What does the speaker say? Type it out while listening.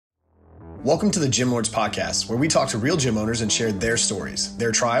Welcome to the Gym Lords Podcast, where we talk to real gym owners and share their stories,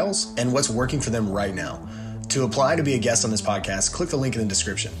 their trials, and what's working for them right now. To apply to be a guest on this podcast, click the link in the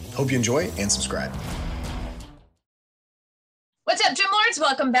description. Hope you enjoy and subscribe. What's up, Gym Lords?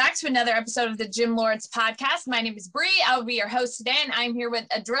 Welcome back to another episode of the Gym Lords Podcast. My name is Bree. I will be your host today, and I'm here with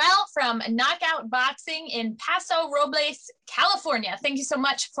Adriel from Knockout Boxing in Paso Robles, California. Thank you so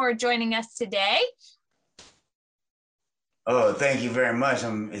much for joining us today. Oh, thank you very much.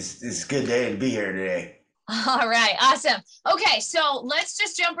 It's a good day to be here today. All right, awesome. Okay, so let's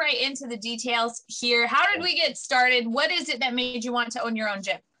just jump right into the details here. How did we get started? What is it that made you want to own your own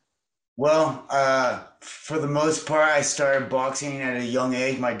gym? Well, for the most part, I started boxing at a young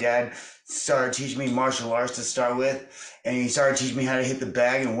age. My dad started teaching me martial arts to start with, and he started teaching me how to hit the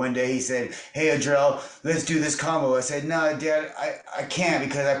bag. And one day he said, "Hey, Adriel, let's do this combo." I said, "No, Dad, I can't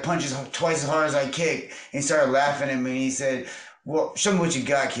because I punch twice as hard as I kick." And he started laughing at me. And he said, "Well, show me what you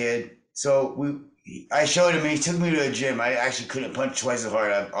got, kid." So I showed him, and he took me to a gym. I actually couldn't punch twice as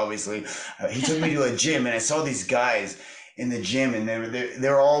hard, obviously. He took me to a gym, and I saw these guys in the gym, and they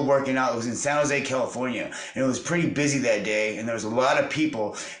were all working out. It was in San Jose, California, and it was pretty busy that day, and there was a lot of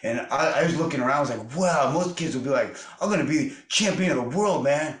people, and I was looking around. I was like, wow, most kids would be like, I'm going to be champion of the world,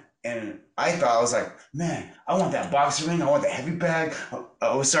 man. And I was like, man, I want that boxing ring. I want that heavy bag.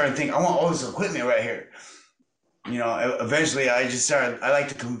 I was starting to think, I want all this equipment right here. You know, eventually I like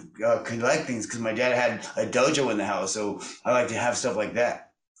to collect things because my dad had a dojo in the house, so I like to have stuff like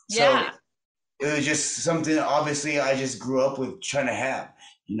that. Yeah. So it was just something, obviously, I just grew up with trying to have,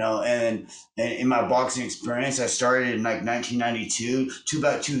 you know, and in my boxing experience, I started in like 1992 to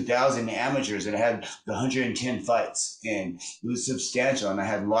about 2000 amateurs, and I had 110 fights, and it was substantial, and I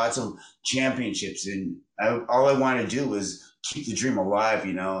had lots of championships, and all I wanted to do was keep the dream alive,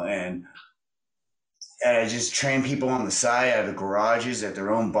 you know, and I just trained people on the side out of the garages at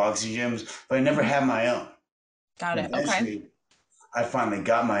their own boxing gyms, but I never had my own. Got it. Eventually, Okay. I finally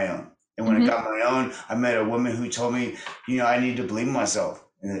got my own. And when I got my own, I met a woman who told me, you know, I need to believe in myself.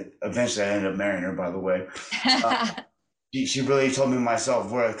 And eventually I ended up marrying her, by the way. She really told me my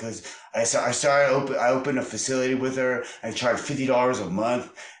self-worth because I opened a facility with her. I charged $50 a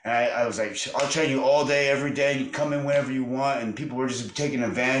month. And I was like, I'll train you all day, every day. You come in whenever you want. And people were just taking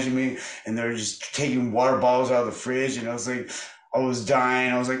advantage of me. And they're just taking water bottles out of the fridge. And I was like, I was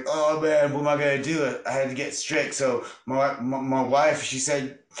dying. I was like, oh man, what am I going to do? I had to get strict. So my wife, she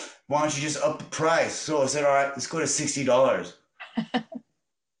said, why don't you just up the price? So I said, all right, let's go to $60.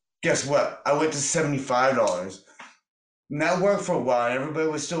 Guess what? I went to $75. And that worked for a while. And everybody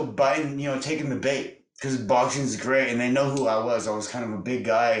was still biting, you know, taking the bait because boxing is great. And they know who I was. I was kind of a big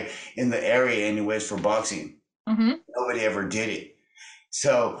guy in the area anyways for boxing. Nobody ever did it.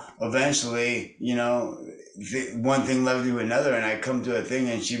 So eventually, you know, one thing led to another, and I come to a thing,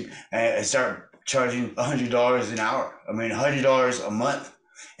 and I start charging $100 an hour. I mean, $100 a month.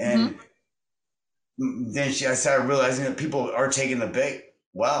 And then I started realizing that people are taking the bait.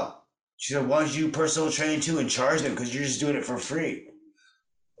 Wow. She said, why don't you personal train too and charge them because you're just doing it for free?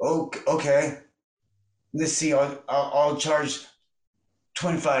 Okay. Let's see. I'll charge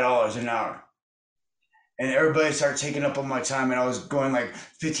 $25 an hour. And everybody started taking up on my time, and I was going like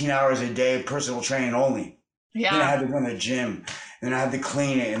 15 hours a day, personal training only. Yeah. Then I had to run the gym, and I had to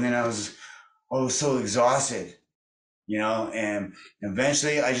clean it, and then I was so exhausted. You know, and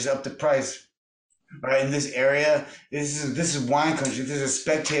eventually I just upped the price. Right in this area, this is wine country. This is a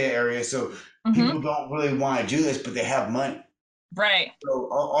spectator area, so people don't really want to do this, but they have money. Right. So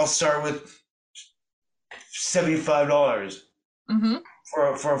I'll start with $75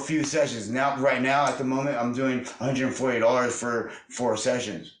 for a few sessions. Right now, at the moment, I'm doing $140 for 4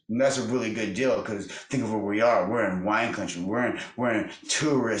 sessions. And that's a really good deal because think of where we are. We're in wine country. We're in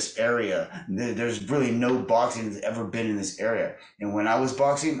tourist area. There's really no boxing that's ever been in this area. And when I was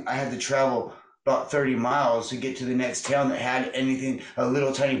boxing, I had to travel about 30 miles to get to the next town that had a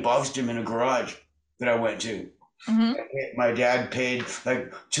little tiny box gym in a garage that I went to. My dad paid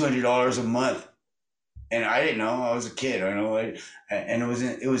like $200 a month. And I didn't know. I was a kid. I know, and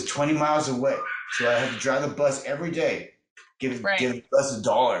it was 20 miles away. So I had to drive the bus every day. Give the bus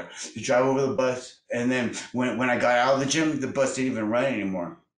 $1 to drive over the bus. And then when I got out of the gym, the bus didn't even run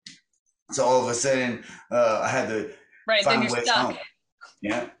anymore. So all of a sudden, I had to find a way home.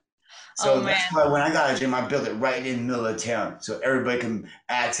 Yeah. So that's why when I got a gym, I built it right in the middle of town, so everybody can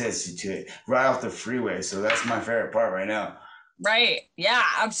access to it right off the freeway. So that's my favorite part right now. Right. Yeah,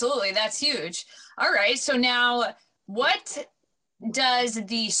 absolutely. That's huge. All right. So now what does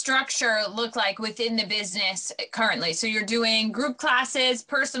the structure look like within the business currently? So you're doing group classes,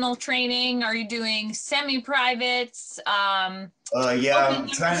 personal training. Are you doing semi-privates? Yeah,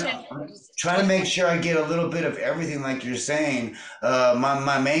 Open membership? I'm trying to make sure I get a little bit of everything, like you're saying.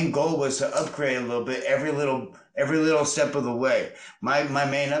 My main goal was to upgrade a little bit every little step of the way. My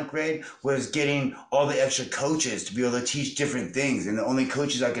main upgrade was getting all the extra coaches to be able to teach different things, and the only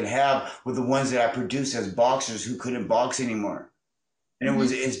coaches I could have were the ones that I produced as boxers who couldn't box anymore. And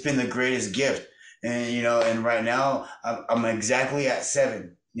it's been the greatest gift. And and right now I'm exactly at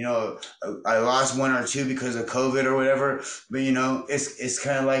 7. I lost 1 or 2 because of COVID or whatever, but it's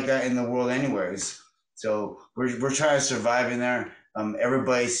kind of like that in the world anyways. So we're trying to survive in there.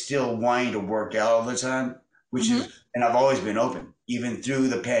 Everybody's still wanting to work out all the time, which is, and I've always been open, even through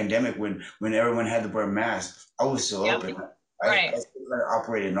the pandemic when everyone had to wear masks. I was still open. I still kind of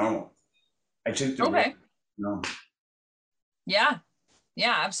operated normal. I took the risk, Yeah.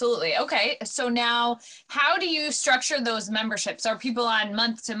 Yeah, absolutely. Okay. So now how do you structure those memberships? Are people on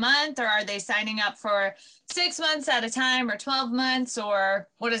month to month, or are they signing up for 6 months at a time or 12 months, or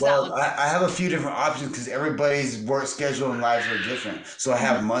what does that look like? I have a few different options because everybody's work schedule and lives are different. So I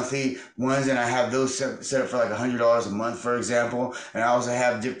have monthly ones, and I have those set up for like $100 a month, for example. And I also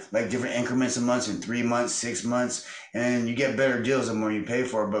have different increments of months in 3 months, 6 months, and you get better deals the more you pay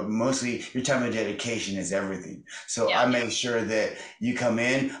for it. But mostly your time of dedication is everything. So I make sure that you come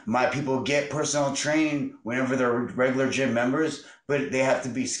in. My people get personal training whenever they're regular gym members, but they have to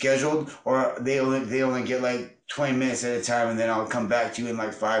be scheduled, or they only get like 20 minutes at a time, and then I'll come back to you in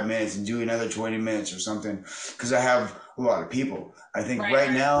like 5 minutes and do another 20 minutes or something, because I have a lot of people. I think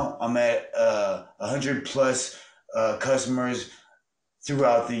right now I'm at 100 plus customers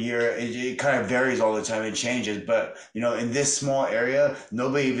throughout the year. It kind of varies all the time. It changes, but in this small area,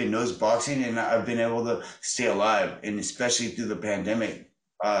 nobody even knows boxing, and I've been able to stay alive, and especially through the pandemic,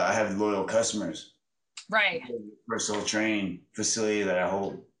 I have loyal customers. Right. Personal training facility that I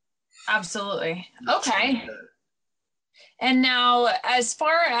hold. Absolutely. Okay. And now, as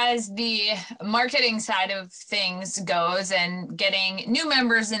far as the marketing side of things goes and getting new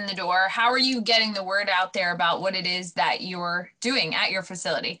members in the door, how are you getting the word out there about what it is that you're doing at your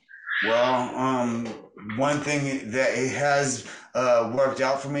facility? Well, one thing that it has worked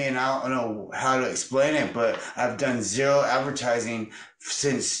out for me, and I don't know how to explain it, but I've done zero advertising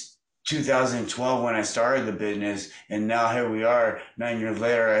since 2012 when I started the business, and now here we are 9 years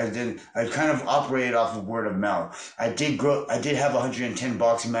later. I kind of operated off of word of mouth. I did have 110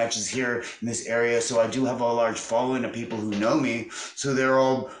 boxing matches here in this area, so I do have a large following of people who know me. So they're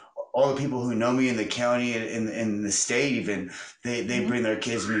all the people who know me in the county and in the state, even they bring their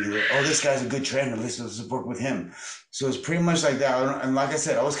kids to me. Like, oh, this guy's a good trainer. Let's work with him. So it's pretty much like that. And like I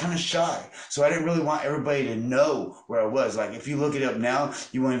said, I was kind of shy, so I didn't really want everybody to know where I was. Like, if you look it up now,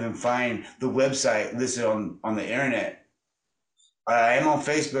 you won't even find the website listed on the internet. I am on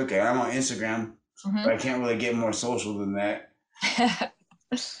Facebook and I'm on Instagram, but I can't really get more social than that.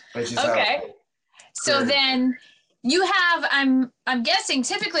 Okay. So then you have, I'm guessing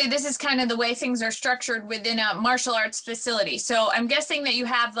typically this is kind of the way things are structured within a martial arts facility. So I'm guessing that you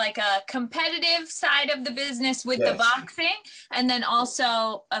have like a competitive side of the business with the boxing, and then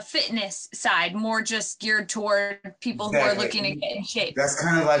also a fitness side, more just geared toward people who are looking to get in shape. That's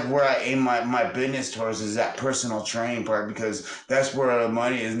kind of like where I aim my business towards, is that personal training part, because that's where the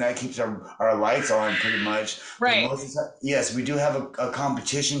money is, and that keeps our lights on pretty much. Right. But most of the time, yes, we do have a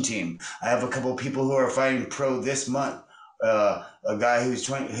competition team. I have a couple of people who are fighting pro this month. A guy who's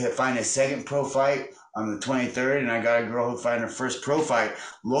fighting his second pro fight on the 23rd, and I got a girl who fighting her first pro fight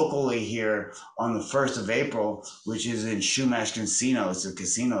locally here on the 1st of April, which is in Shumash Casino. It's a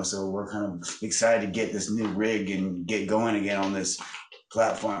casino, so we're kind of excited to get this new rig and get going again on this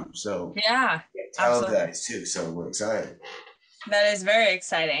platform. So tell guys too, so we're excited. That is very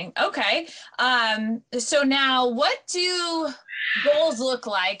exciting. Okay. So now what do goals look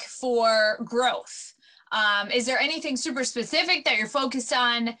like for growth? Is there anything super specific that you're focused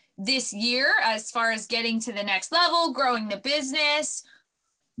on this year as far as getting to the next level, growing the business?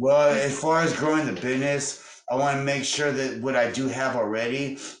 Well, as far as growing the business, I want to make sure that what I do have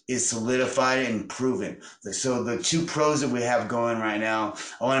already is solidified and proven. So the 2 pros that we have going right now,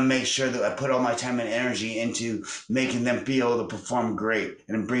 I want to make sure that I put all my time and energy into making them be able to perform great,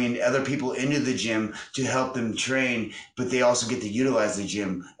 and bringing other people into the gym to help them train, but they also get to utilize the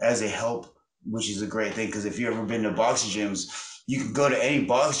gym as a help, which is a great thing. Because if you've ever been to boxing gyms, you can go to any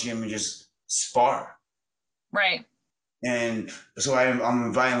box gym and just spar. Right. And so I'm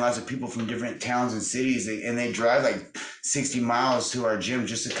inviting lots of people from different towns and cities, and they drive like 60 miles to our gym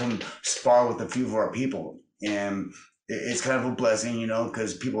just to come spar with a few of our people. And it's kind of a blessing, you know,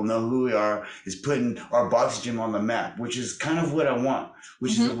 because people know who we are. Is putting our boxing gym on the map, which is kind of what I want,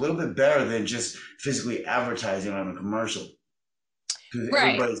 which is a little bit better than just physically advertising on a commercial, because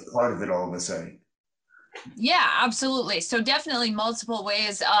everybody's part of it all of a sudden. Yeah, absolutely. So definitely multiple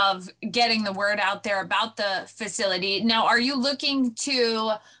ways of getting the word out there about the facility. Now, are you looking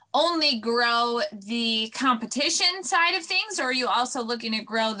to only grow the competition side of things, or are you also looking to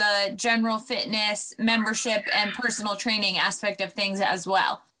grow the general fitness membership and personal training aspect of things as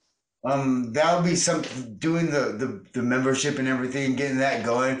well? That would be something. Doing the membership and everything, getting that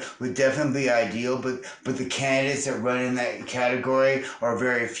going would definitely be ideal. But the candidates that run in that category are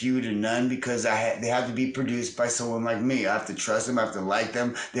very few to none, because they have to be produced by someone like me. I have to trust them. I have to like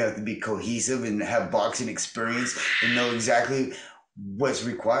them. They have to be cohesive and have boxing experience and know exactly what's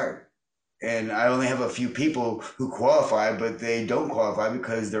required. And I only have a few people who qualify, but they don't qualify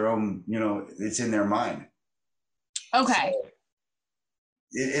because their own, you know, it's in their mind. Okay.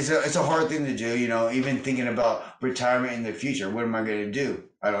 So, it's a hard thing to do, you know, even thinking about retirement in the future. What am I going to do?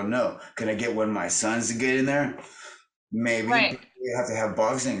 I don't know. Can I get one of my sons to get in there? Maybe. Right. But you have to have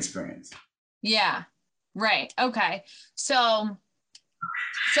boxing experience. Yeah. Right. Okay. So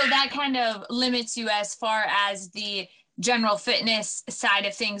that kind of limits you as far as the general fitness side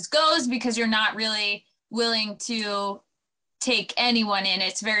of things goes, because you're not really willing to take anyone in.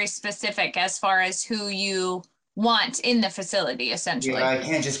 It's very specific as far as who you want in the facility, essentially. Yeah, I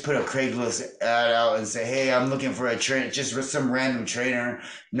can't just put a Craigslist ad out and say, "Hey, I'm looking for a trainer," just with some random trainer.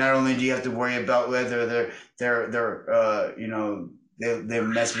 Not only do you have to worry about whether you know, they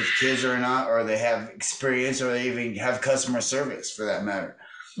mess with kids or not, or they have experience, or they even have customer service for that matter.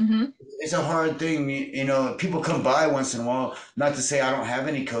 It's a hard thing, you know. People come by once in a while. Not to say I don't have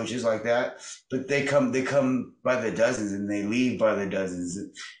any coaches like that, but they come by the dozens and they leave by the dozens.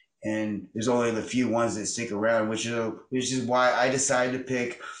 And there's only the few ones that stick around, which is why I decided to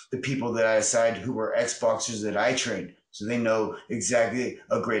pick the people that I decided who were ex-boxers that I trained, so they know exactly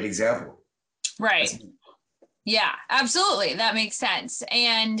a great example. Right. Yeah, absolutely. That makes sense.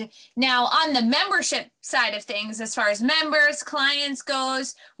 And now on the membership side of things, as far as members, clients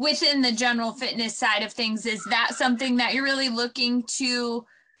goes, within the general fitness side of things, is that something that you're really looking to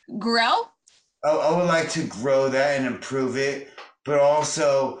grow? I would like to grow that and improve it, but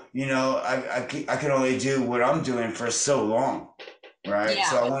also, you know, I can only do what I'm doing for so long, right? Yeah.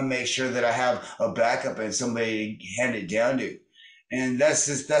 So I want to make sure that I have a backup and somebody to hand it down to. And that's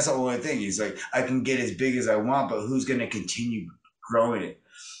the only thing. He's like, I can get as big as I want, but who's going to continue growing it?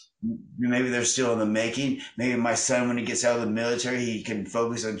 Maybe they're still in the making. Maybe my son, when he gets out of the military, he can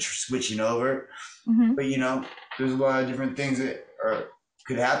focus on switching over. But you know, there's a lot of different things that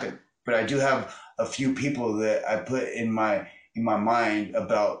could happen. But I do have a few people that I put in my mind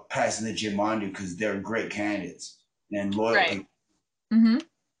about passing the gym on to, because they're great candidates and loyal people.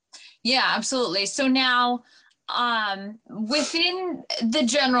 Yeah, absolutely. So now, within the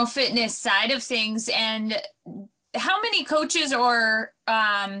general fitness side of things, and how many coaches or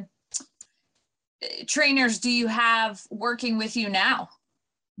trainers do you have working with you now?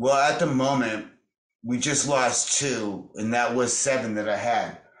 Well, at the moment, we just lost 2, and that was 7 that I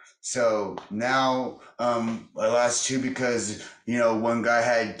had. So now I lost 2 because, you know, one guy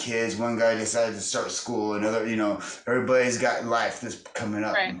had kids, one guy decided to start school, another, you know, everybody's got life that's coming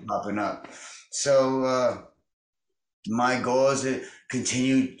up and popping up. So my goal is to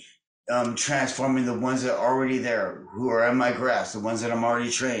continue transforming the ones that are already there, who are in my grasp, the ones that I'm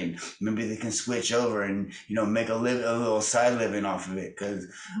already trained. Maybe they can switch over and, you know, make a little side living off of it. Because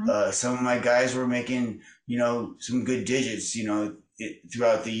some of my guys were making, you know, some good digits, you know,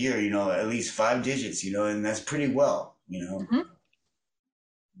 throughout the year, you know, at least 5 digits, you know, and that's pretty well, you know.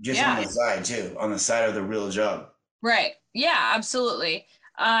 Just on the side too, on the side of the real job. Right. Yeah, absolutely.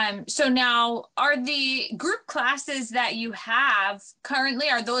 So now, are the group classes that you have currently,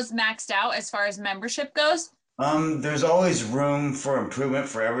 are those maxed out as far as membership goes? There's always room for improvement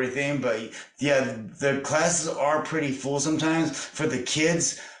for everything, but yeah, the classes are pretty full sometimes. For the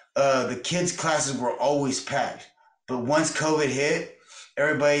kids classes were always packed. But once COVID hit,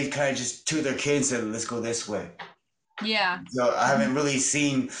 everybody kind of just took their kids and said, let's go this way. Yeah. So I haven't really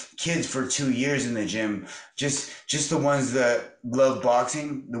seen kids for 2 years in the gym. Just the ones that love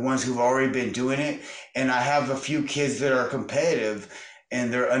boxing, the ones who've already been doing it. And I have a few kids that are competitive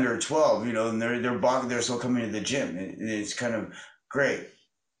and they're under 12, you know, and they're still coming to the gym. It's kind of great.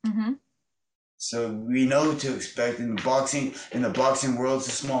 So we know what to expect in boxing. In the boxing world, it's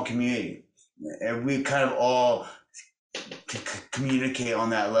a small community, and we kind of all communicate on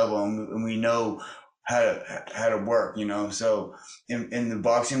that level, and we know how to work, you know. So in the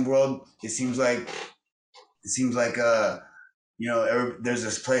boxing world, it seems like it seems like there's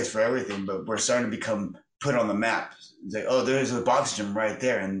this place for everything, but we're starting to become put on the map. It's like, oh, there's a boxing gym right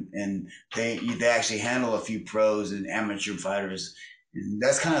there, and they actually handle a few pros and amateur fighters. And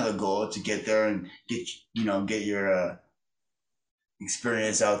that's kind of the goal, to get there and get your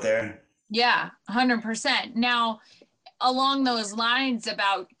experience out there. Yeah, 100%. Now, along those lines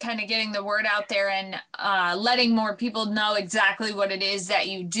about kind of getting the word out there and letting more people know exactly what it is that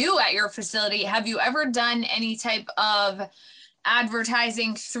you do at your facility, have you ever done any type of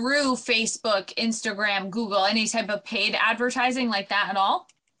advertising through Facebook, Instagram, Google, any type of paid advertising like that at all?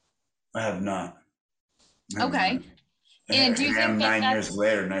 I have not. Okay. And do you think I'm that 9 years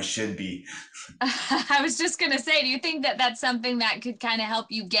later, and I should be. I was just going to say, do you think that that's something that could kind of help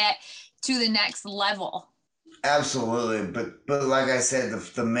you get to the next level? Absolutely, but like I said,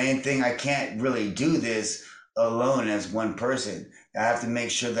 the main thing, I can't really do this alone as one person. I have to make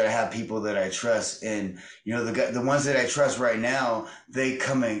sure that I have people that I trust, and the ones that I trust right now, they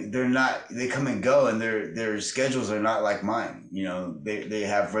come and they come and go, and their schedules are not like mine. They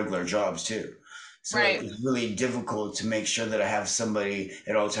have regular jobs too. So Right. it's really difficult to make sure that I have somebody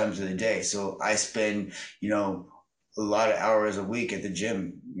at all times of the day. So I spend, a lot of hours a week at the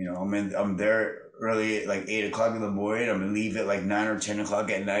gym. I'm there early, like 8 o'clock in the morning. I'm gonna leave at like 9 or 10 o'clock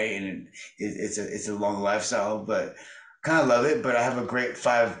at night, and it's a long lifestyle, but kind of love it. But I have a great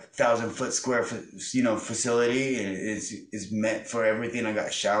 5,000 foot square facility, and it's meant for everything. I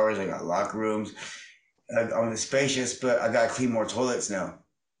got showers, I got locker rooms. I'm spacious, but I got to clean more toilets now.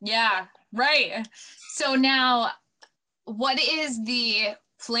 Yeah, right. So now, what is the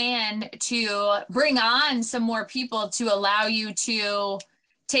plan to bring on some more people to allow you to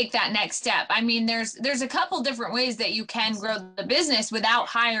take that next step? I mean, there's a couple different ways that you can grow the business without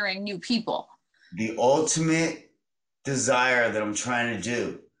hiring new people. The ultimate desire that I'm trying to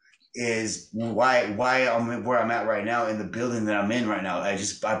do is why I'm where I'm at right now, in the building that I'm in right now.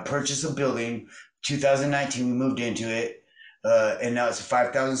 I purchased a building 2019. We moved into it, and now it's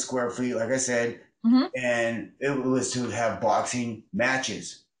 5,000 square feet, like I said. Mm-hmm. And it was to have boxing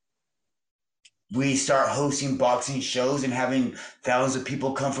matches. We start hosting boxing shows and having thousands of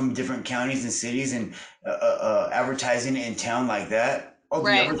people come from different counties and cities, and advertising in town like that. I'll do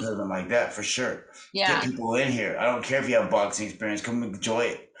Right. advertising like that for sure. Yeah. Get people in here. I don't care if you have boxing experience. Come enjoy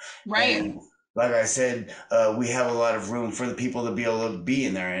it. Right. And like I said, we have a lot of room for the people to be able to be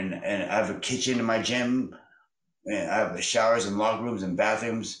in there. And I have a kitchen in my gym. And I have showers and locker rooms and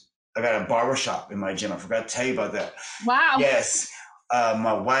bathrooms. I got a barber shop in my gym. I forgot to tell you about that. Wow. Yes.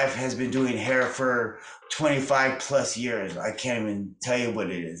 My wife has been doing hair for 25 plus years. I can't even tell you what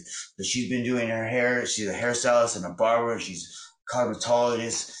it is. But she's been doing her hair. She's a hairstylist and a barber. She's a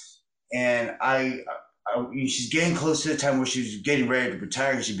cosmetologist. And she's getting close to the time where she's getting ready to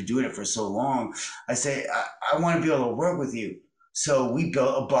retire, because she's been doing it for so long. I say, I want to be able to work with you. So we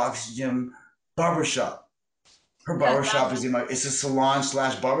built a box gym barbershop. Her barbershop is it's a salon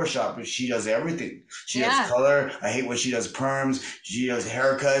 / barbershop, but she does everything. She does color. I hate when she does perms. She does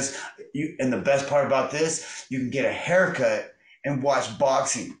haircuts. And the best part about this, you can get a haircut and watch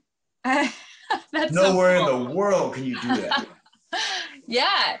boxing. That's Nowhere so cool. in the world can you do that.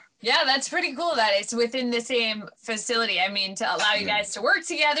 Yeah, that's pretty cool that it's within the same facility. I mean, to allow you guys to work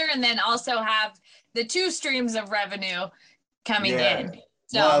together and then also have the two streams of revenue coming in.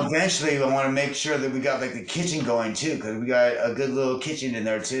 So, well, eventually I want to make sure that we got like the kitchen going too, because we got a good little kitchen in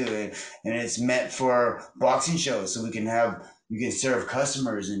there too, and it's meant for boxing shows, so we can serve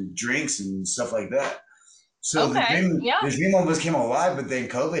customers and drinks and stuff like that. So the dream almost came alive, but then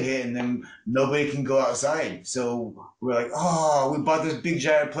COVID hit, and then nobody can go outside. So we're like, oh, we bought this big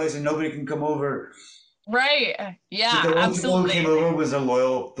giant place and nobody can come over. Right. Yeah, So the only absolutely. people who came over was the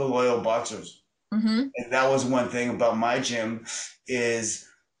loyal boxers. Mm-hmm. And that was one thing about my gym, is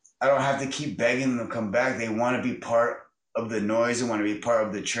I don't have to keep begging them to come back. They want to be part of the noise. They want to be part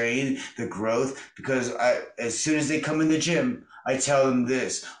of the trade, the growth, because as soon as they come in the gym, I tell them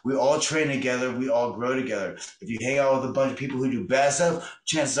this: we all train together, we all grow together. If you hang out with a bunch of people who do bad stuff,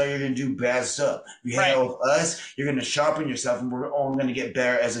 chances are you're going to do bad stuff. If you hang out with us, you're going to sharpen yourself, and we're all going to get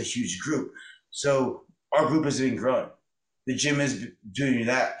better as a huge group. So our group has been growing. The gym is doing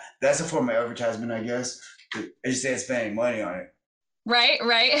that. That's a form of advertisement, I guess. I just ain't spending money on it. Right.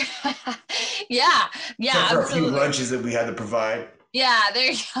 Yeah, Except for a few lunches that we had to provide. Yeah,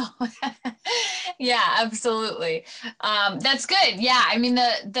 there you go. Yeah, absolutely. That's good. Yeah, I mean,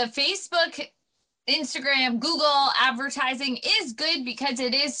 the Facebook, Instagram, Google advertising is good because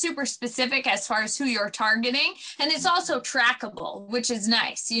it is super specific as far as who you're targeting. And it's also trackable, which is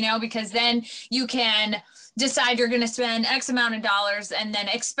nice, because then you can decide you're going to spend X amount of dollars and then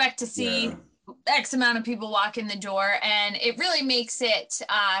expect to see X amount of people walk in the door, and it really makes it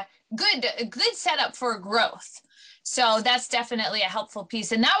a good setup for growth. So that's definitely a helpful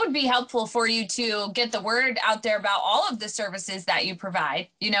piece. And that would be helpful for you to get the word out there about all of the services that you provide.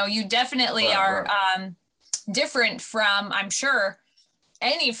 You definitely are different from, I'm sure,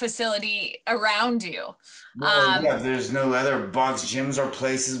 any facility around you. Well, yeah, there's no other box gyms or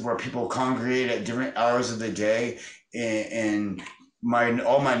places where people congregate at different hours of the day. And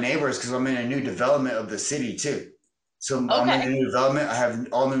all my neighbors, because I'm in a new development of the city too. So I'm in a new development. I have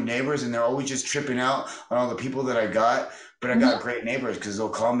all new neighbors, and they're always just tripping out on all the people that I got. But I got great neighbors because they'll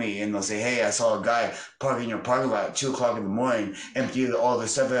call me and they'll say, "Hey, I saw a guy parking your parking lot at 2:00 in the morning, empty all the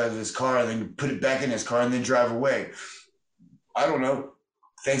stuff out of his car, and then put it back in his car, and then drive away." I don't know.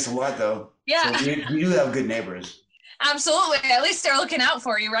 Thanks a lot, though. Yeah, so we do have good neighbors. Absolutely. At least they're looking out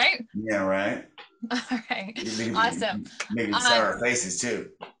for you, right? Yeah, right. All right. Awesome. Making sour faces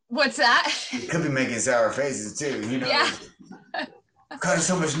too. What's that? It could be making sour faces too. Yeah. Causing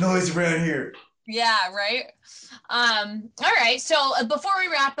so much noise around here. Yeah, right. All right. So before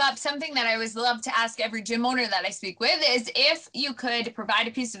we wrap up, something that I always love to ask every gym owner that I speak with is if you could provide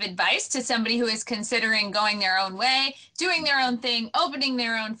a piece of advice to somebody who is considering going their own way, doing their own thing, opening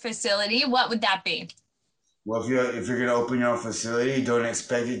their own facility, what would that be? Well, if you're gonna open your own facility, don't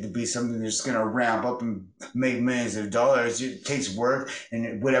expect it to be something that's just gonna ramp up and make millions of dollars. It takes work,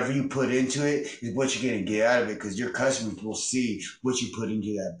 and whatever you put into it is what you're gonna get out of it, because your customers will see what you put into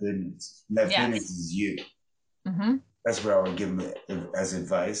that business, and that business is you. Mm-hmm. That's what I would give them as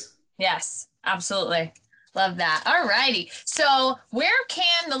advice. Yes, absolutely, love that. All righty. So, where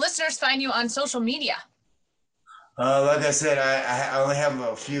can the listeners find you on social media? Like I said, I only have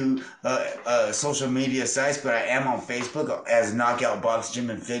a few social media sites, but I am on Facebook as Knockout Box Gym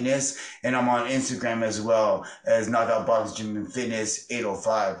and Fitness, and I'm on Instagram as well as Knockout Box Gym and Fitness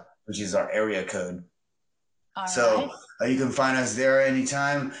 805, which is our area code. So you can find us there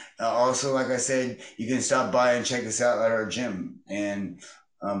anytime. Also, like I said, you can stop by and check us out at our gym. And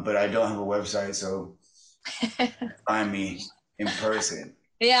but I don't have a website, so find me in person.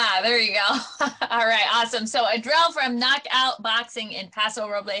 Yeah, there you go. All right, awesome. So Adriel from Knockout Boxing in Paso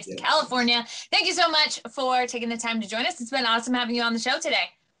Robles, California. Thank you so much for taking the time to join us. It's been awesome having you on the show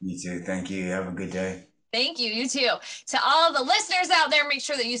today. You too. Thank you. Have a good day. Thank you. You too. To all the listeners out there, make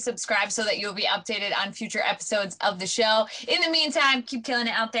sure that you subscribe so that you'll be updated on future episodes of the show. In the meantime, keep killing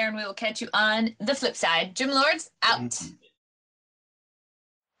it out there, and we will catch you on the flip side. Gym Lords, out.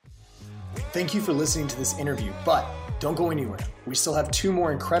 Thank you for listening to this interview, but don't go anywhere. We still have 2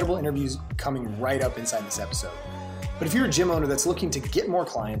 more incredible interviews coming right up inside this episode. But if you're a gym owner that's looking to get more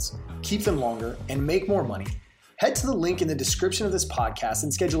clients, keep them longer, and make more money, head to the link in the description of this podcast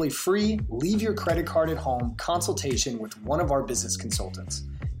and schedule a free leave your credit card at home consultation with one of our business consultants.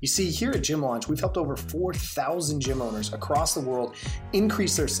 You see, here at Gym Launch, we've helped over 4,000 gym owners across the world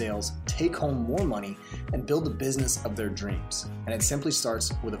increase their sales, take home more money, and build the business of their dreams. And it simply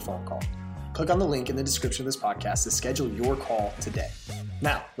starts with a phone call. Click on the link in the description of this podcast to schedule your call today.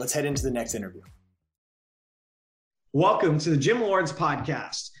 Now, let's head into the next interview. Welcome to the Gym Lords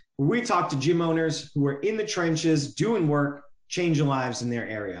podcast, where we talk to gym owners who are in the trenches, doing work, changing lives in their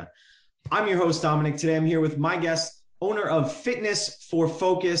area. I'm your host, Dominic. Today, I'm here with my guest, owner of Fitness for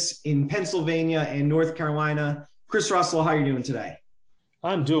Focus in Pennsylvania and North Carolina, Chris Russell. How are you doing today?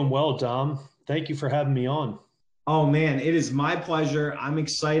 I'm doing well, Dom. Thank you for having me on. Oh, man, it is my pleasure. I'm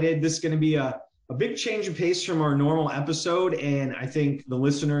excited. This is going to be a big change of pace from our normal episode, and I think the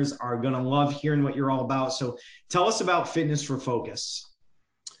listeners are going to love hearing what you're all about. So tell us about Fitness for Focus.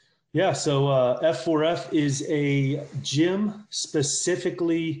 Yeah, so F4F is a gym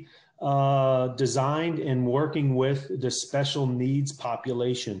specifically designed and working with the special needs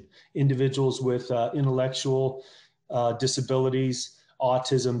population, individuals with intellectual disabilities,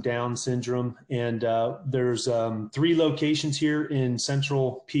 autism, Down syndrome. And there's 3 locations here in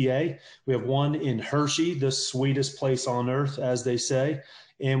central PA. We have one in Hershey, the sweetest place on earth, as they say.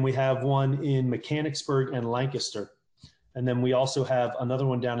 And we have one in Mechanicsburg and Lancaster. And then we also have another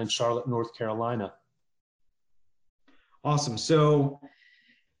one down in Charlotte, North Carolina. Awesome. So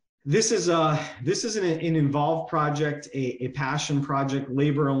this is an involved project, a passion project,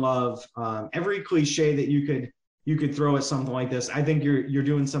 labor and love, every cliche that you could throw at something like this. I think you're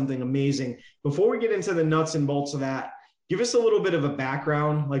doing something amazing. Before we get into the nuts and bolts of that, give us a little bit of a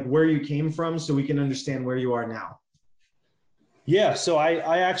background, like where you came from, so we can understand where you are now. Yeah, so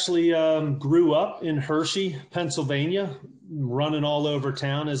I actually grew up in Hershey, Pennsylvania, running all over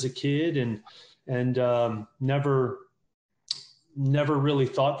town as a kid, and never really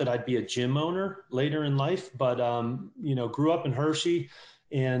thought that I'd be a gym owner later in life. But grew up in Hershey,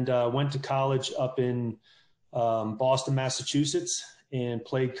 and went to college up in Boston, Massachusetts, and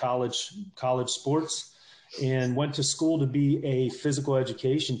played college sports, and went to school to be a physical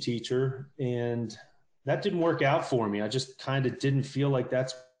education teacher. And that didn't work out for me. I just kind of didn't feel like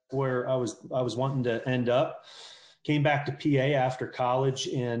that's where I was wanting to end up. Came back to PA after college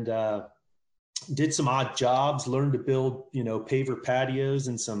and did some odd jobs, learned to build, paver patios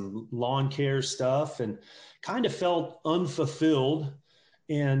and some lawn care stuff, and kind of felt unfulfilled.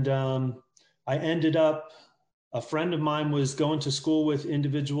 And I ended up, a friend of mine was going to school with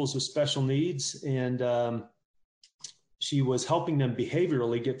individuals with special needs, and she was helping them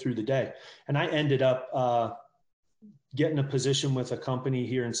behaviorally get through the day. And I ended up getting a position with a company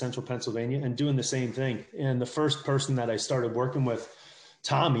here in central Pennsylvania and doing the same thing. And the first person that I started working with,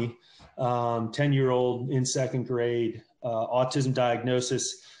 Tommy, 10-year-old in second grade, autism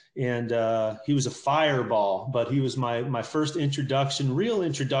diagnosis. And he was a fireball, but he was my first real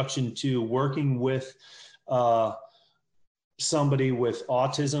introduction to working with somebody with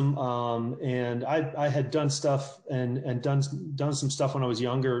autism. And I had done stuff and done some stuff when I was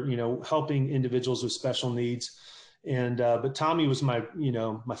younger, helping individuals with special needs. And, but Tommy was my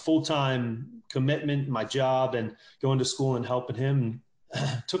full-time commitment, my job, and going to school and helping him.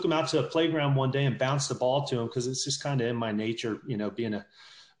 Took him out to a playground one day and bounced the ball to him, because it's just kind of in my nature, being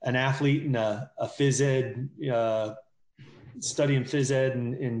an athlete and a phys ed, studying phys ed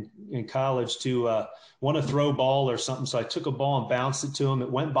in college, to want to throw ball or something. So I took a ball and bounced it to him.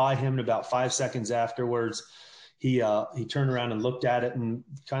 It went by him, and about 5 seconds afterwards, he turned around and looked at it, and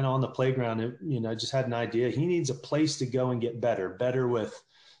kind of on the playground, I just had an idea. He needs a place to go and get better with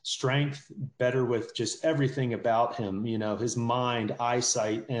strength, better with just everything about him, his mind,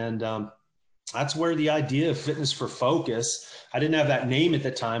 eyesight. And that's where the idea of Fitness for Focus, I didn't have that name at the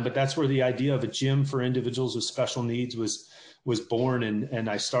time, but that's where the idea of a gym for individuals with special needs was born. And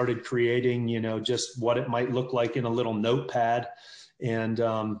I started creating, just what it might look like in a little notepad. And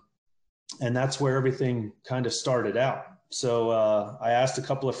that's where everything kind of started out. So I asked a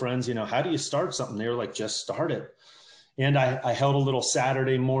couple of friends, how do you start something? They were like, just start it. And I held a little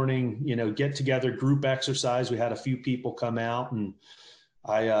Saturday morning, get together group exercise. We had a few people come out, and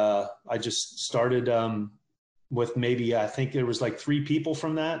I just started with maybe, I think there was like 3 people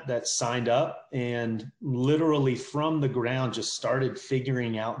from that signed up, and literally from the ground just started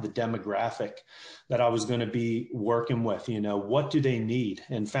figuring out the demographic that I was going to be working with. What do they need?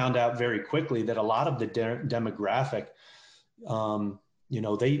 And found out very quickly that a lot of the demographic,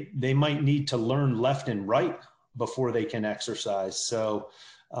 they might need to learn left and right before they can exercise. So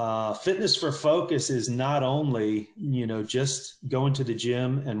Fitness for Focus is not only, just going to the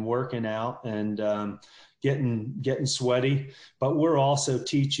gym and working out and getting sweaty, but we're also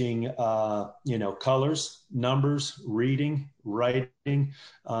teaching, colors, numbers, reading, writing.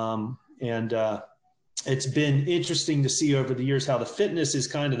 It's been interesting to see over the years how the fitness is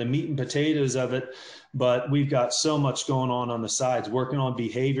kind of the meat and potatoes of it, but we've got so much going on the sides, working on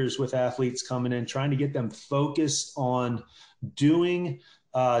behaviors with athletes coming in, trying to get them focused on doing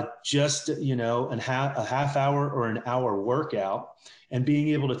just, a half hour or an hour workout, and being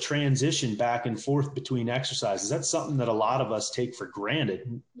able to transition back and forth between exercises. That's something that a lot of us take for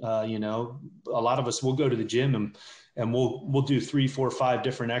granted. A lot of us will go to the gym and we'll do 3, 4, 5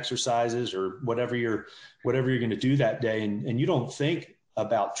 different exercises or whatever you're going to do that day. And you don't think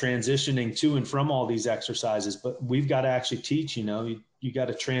about transitioning to and from all these exercises, but we've got to actually teach, you got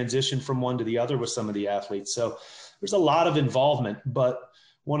to transition from one to the other with some of the athletes. So there's a lot of involvement, but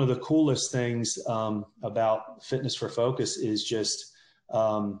one of the coolest things about Fitness for Focus is just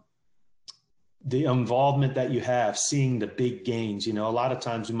the involvement that you have, seeing the big gains. A lot of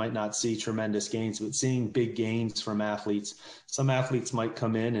times we might not see tremendous gains, but seeing big gains from athletes. Some athletes might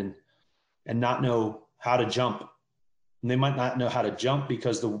come in and not know how to jump. And they might not know how to jump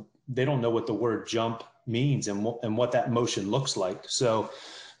because they don't know what the word jump means and what that motion looks like. So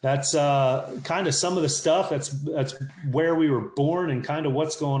that's kind of some of the stuff. That's where we were born and kind of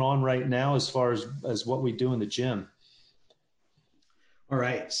what's going on right now as far as what we do in the gym. All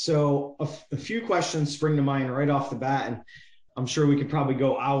right. So a few questions spring to mind right off the bat, and I'm sure we could probably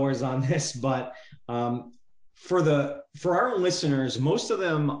go hours on this, but for our listeners, most of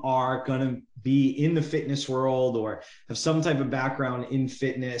them are going to be in the fitness world or have some type of background in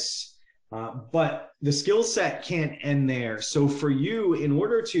fitness, but the skill set can't end there. So for you, in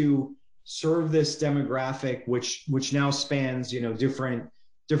order to serve this demographic, which now spans, different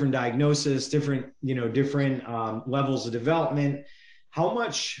diagnosis, different levels of development, how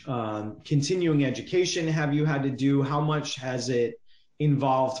much continuing education have you had to do? How much has it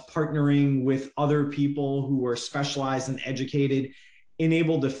involved partnering with other people who are specialized and educated?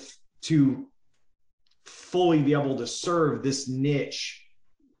 enabled to fully be able to serve this niche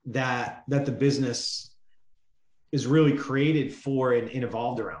that the business is really created for and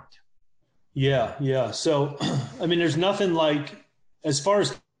evolved around? Yeah. So, I mean, there's nothing like, as far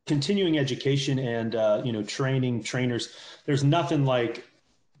as continuing education and, training trainers, there's nothing like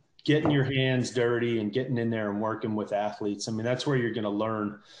getting your hands dirty and getting in there and working with athletes. I mean, that's where you're going to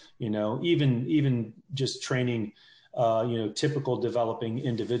learn, even just training, typical developing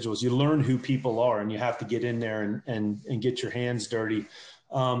individuals. You learn who people are, and you have to get in there and get your hands dirty.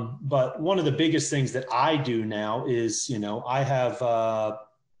 But one of the biggest things that I do now is, I have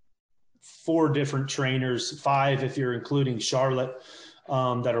 4 different trainers, 5 if you're including Charlotte,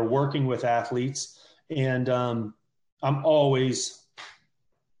 that are working with athletes. And I'm always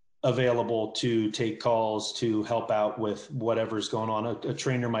available to take calls to help out with whatever's going on. A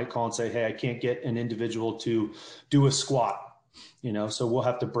trainer might call and say, hey, I can't get an individual to do a squat, so we'll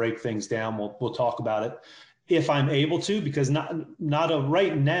have to break things down. We'll talk about it if I'm able to, because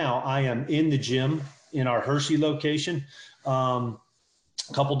right now I am in the gym in our Hershey location a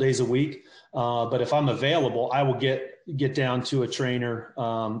couple days a week. But if I'm available, I will get down to a trainer,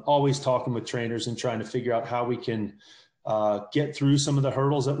 always talking with trainers and trying to figure out how we can get through some of the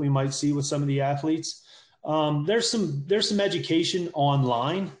hurdles that we might see with some of the athletes. There's some education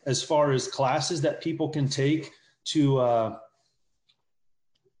online as far as classes that people can take to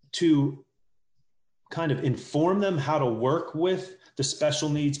kind of inform them how to work with the special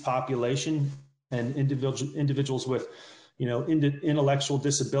needs population and individuals with, intellectual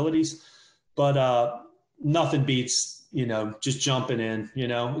disabilities. But nothing beats, just jumping in,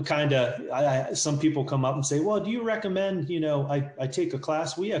 some people come up and say, well, do you recommend, I take a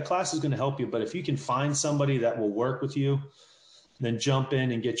class? Well, yeah, class is going to help you. But if you can find somebody that will work with you, then jump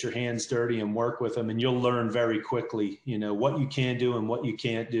in and get your hands dirty and work with them. And you'll learn very quickly, what you can do and what you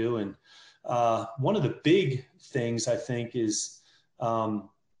can't do. And one of the big things I think is, a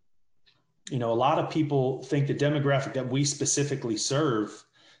lot of people think the demographic that we specifically serve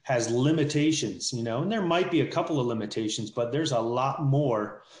has limitations, and there might be a couple of limitations, but there's a lot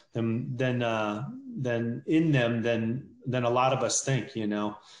more than in them than a lot of us think.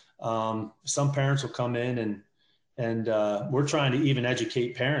 Some parents will come in and we're trying to even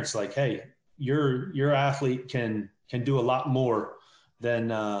educate parents like, hey, your athlete can do a lot more than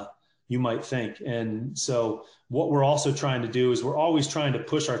you might think. And so what we're also trying to do is we're always trying to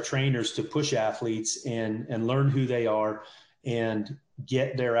push our trainers to push athletes and learn who they are and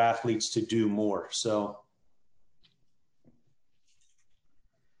get their athletes to do more. So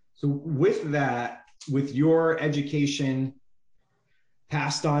with that, with your education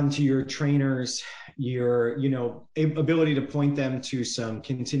passed on to your trainers, your, ability to point them to some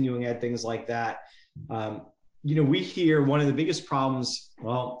continuing ed, things like that. We hear one of the biggest problems,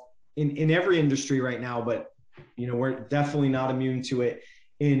 well, in every industry right now, but, we're definitely not immune to it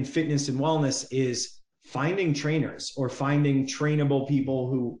in fitness and wellness, is finding trainers or finding trainable people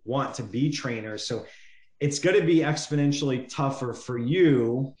who want to be trainers. So it's going to be exponentially tougher for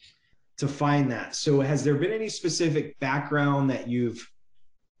you to find that. So has there been any specific background that you've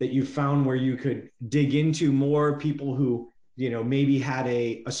found where you could dig into more people who, maybe had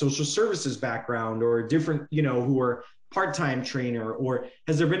a social services background or a different, who are part-time trainer, or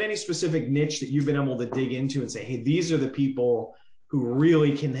has there been any specific niche that you've been able to dig into and say, hey, these are the people who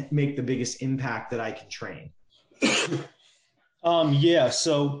really can make the biggest impact that I can train? Yeah.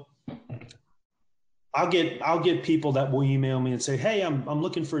 So I'll get people that will email me and say, hey, I'm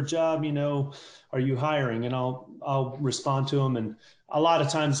looking for a job, are you hiring? And I'll respond to them. And a lot of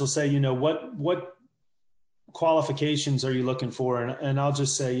times they'll say, what qualifications are you looking for? And I'll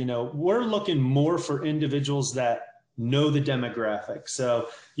just say, we're looking more for individuals that know the demographic. So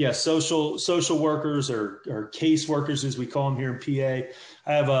yeah, social workers or case workers, as we call them here in PA.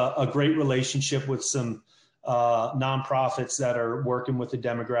 I have a great relationship with some nonprofits that are working with the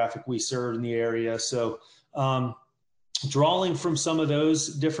demographic we serve in the area. So drawing from some of those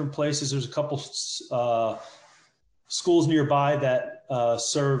different places, there's a couple schools nearby that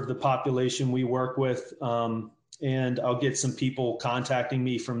serve the population we work with. And I'll get some people contacting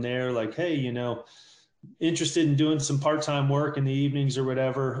me from there like, hey, interested in doing some part-time work in the evenings or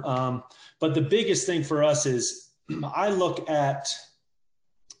whatever. But the biggest thing for us is I look at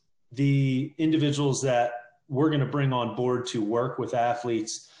the individuals that we're going to bring on board to work with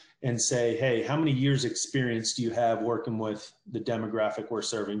athletes and say, hey, how many years experience do you have working with the demographic we're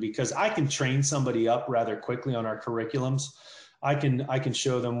serving? Because I can train somebody up rather quickly on our curriculums. I can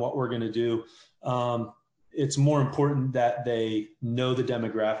show them what we're going to do. It's more important that they know the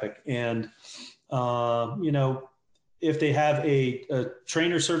demographic. And, if they have a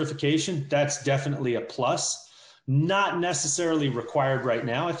trainer certification, that's definitely a plus. Not necessarily required right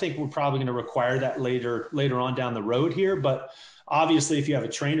now. I think we're probably going to require that later on down the road here. But obviously, if you have a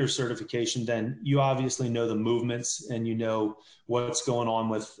trainer certification, then you obviously know the movements and you know what's going on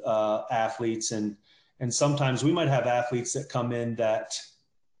with athletes. And sometimes we might have athletes that come in that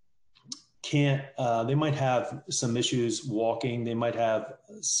can't, they might have some issues walking. They might have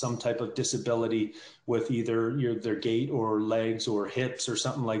some type of disability with either their gait or legs or hips or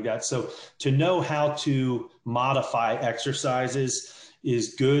something like that. So to know how to modify exercises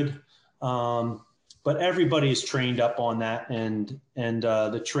is good. But everybody is trained up on that. And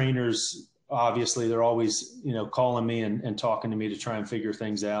the trainers, obviously, they're always, calling me and talking to me to try and figure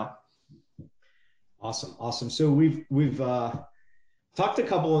things out. Awesome. So we've talked a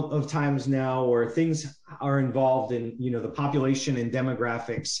couple of times now where things are involved in, the population and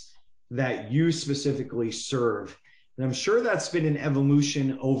demographics that you specifically serve. And I'm sure that's been an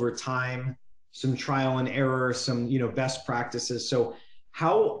evolution over time, some trial and error, some, best practices. So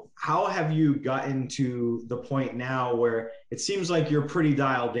how have you gotten to the point now where it seems like you're pretty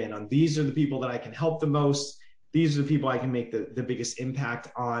dialed in on these are the people that I can help the most? These are the people I can make the biggest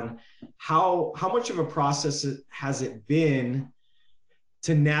impact on. How much of a process has it been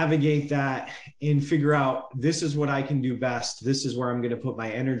to navigate that and figure out this is what I can do best, this is where I'm going to put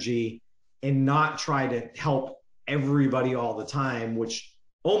my energy, and not try to help everybody all the time, which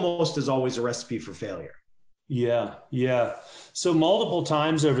almost is always a recipe for failure? Yeah. So multiple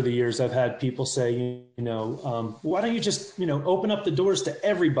times over the years, I've had people say, why don't you just, open up the doors to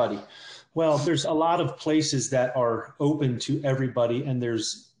everybody? Well, there's a lot of places that are open to everybody, and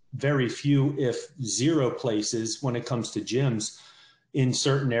there's very few, if zero places when it comes to gyms in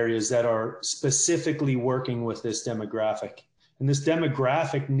certain areas that are specifically working with this demographic. And this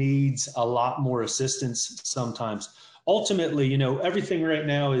demographic needs a lot more assistance sometimes. Ultimately, everything right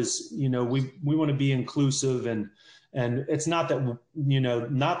now is, we want to be inclusive, and it's not that,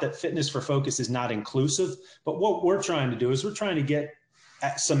 not that Fitness for Focus is not inclusive, but what we're trying to do is we're trying to get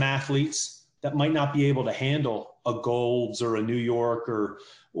at some athletes that might not be able to handle a Gold's or a New York or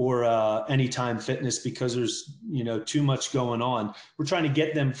Anytime Fitness because there's, too much going on. We're trying to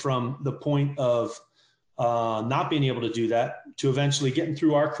get them from the point of not being able to do that to eventually getting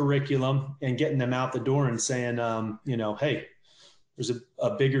through our curriculum and getting them out the door and saying, hey, there's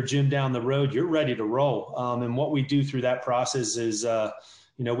a bigger gym down the road. You're ready to roll. And what we do through that process is,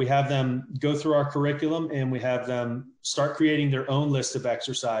 we have them go through our curriculum and we have them start creating their own list of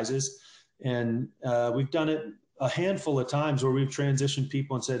exercises. And we've done it a handful of times where we've transitioned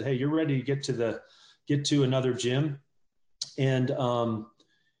people and said, hey, you're ready to get to another gym. And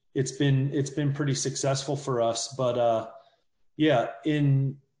it's been pretty successful for us. But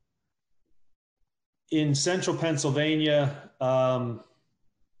in central Pennsylvania,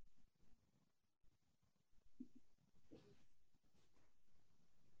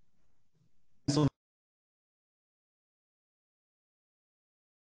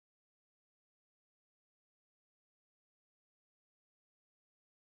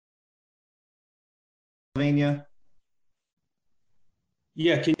 Pennsylvania.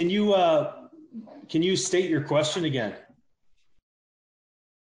 Yeah, can you state your question again?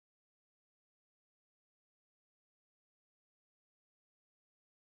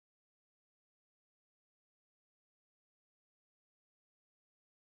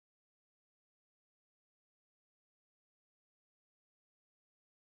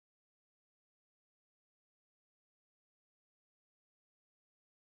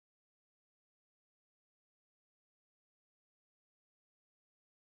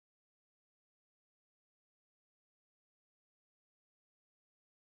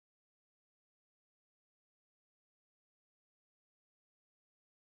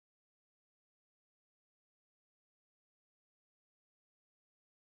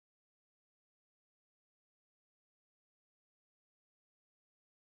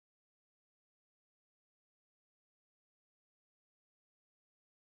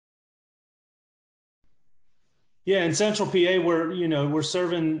 Yeah, in Central PA, we're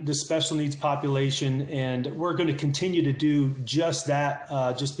serving the special needs population, and we're going to continue to do just that,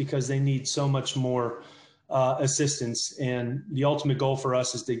 just because they need so much more assistance. And the ultimate goal for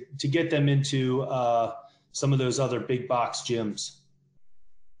us is to get them into some of those other big box gyms.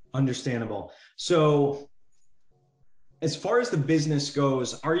 Understandable. So as far as the business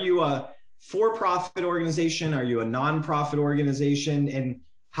goes, are you a for-profit organization? Are you a nonprofit organization? And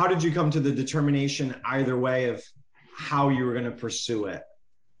how did you come to the determination either way of how you were going to pursue it?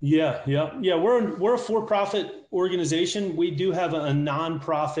 Yeah. We're a for-profit organization. We do have a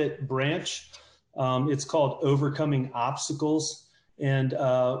nonprofit branch. It's called Overcoming Obstacles. And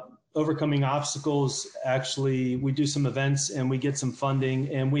Overcoming Obstacles, actually, we do some events and we get some funding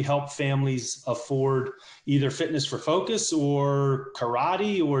and we help families afford either fitness for focus or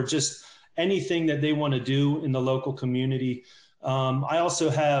karate or just anything that they want to do in the local community. I also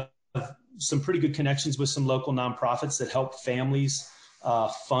have some pretty good connections with some local nonprofits that help families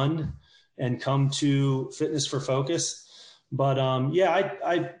fund and come to Fitness for Focus. But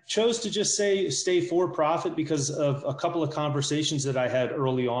I chose to just stay for profit because of a couple of conversations that I had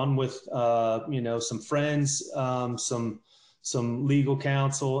early on with, some friends, some legal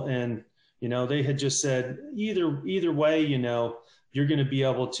counsel, and, they had just said, either way, you're going to be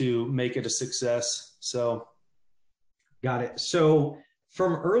able to make it a success. So. Got it. So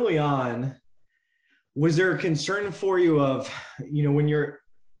from early on, was there a concern for you of, when you're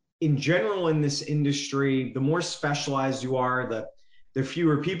in general in this industry, the more specialized you are, the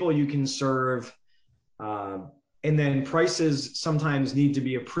fewer people you can serve, and then prices sometimes need to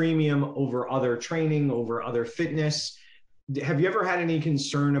be a premium over other training, over other fitness. Have you ever had any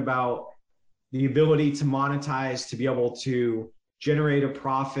concern about the ability to monetize, to be able to generate a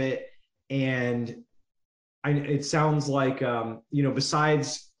profit? And it sounds like,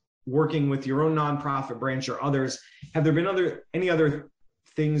 besides working with your own nonprofit branch or others, have there been any other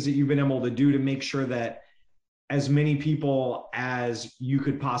things that you've been able to do to make sure that as many people as you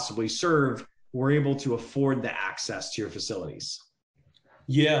could possibly serve were able to afford the access to your facilities?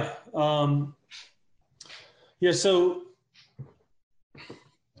 Yeah. So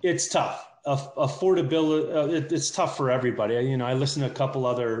it's tough. Affordability, it's tough for everybody. I listen to a couple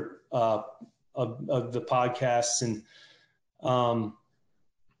other of the podcasts, and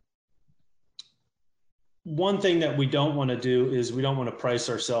one thing that we don't want to do is we don't want to price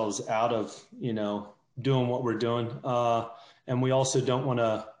ourselves out of, doing what we're doing. And we also don't want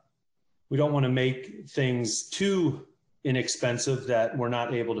to make things too inexpensive that we're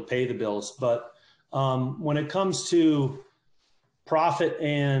not able to pay the bills. But when it comes to profit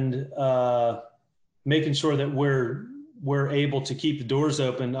and making sure that we're able to keep the doors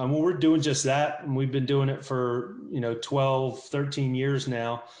open, we're doing just that. And we've been doing it for, 12, 13 years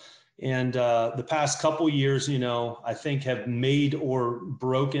now. And the past couple years, I think have made or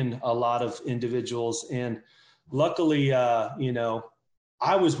broken a lot of individuals. And luckily, I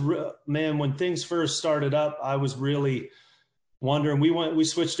was, when things first started up, I was really wondering. We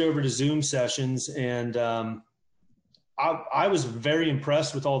switched over to Zoom sessions, and I was very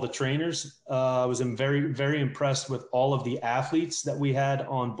impressed with all the trainers. I was very, very impressed with all of the athletes that we had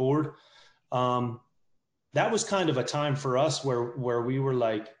on board. That was kind of a time for us where we were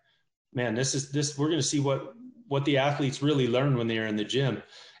like, man, we're going to see what the athletes really learn when they're in the gym.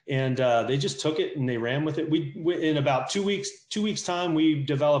 And they just took it and they ran with it. We in about 2 weeks time, we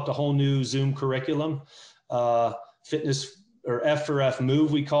developed a whole new Zoom curriculum, fitness, or F for F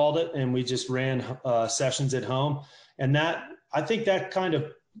move, we called it. And we just ran sessions at home. And I think that kind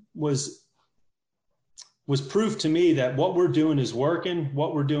of was proof to me that what we're doing is working,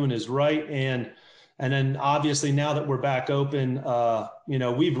 what we're doing is right. And then obviously now that we're back open,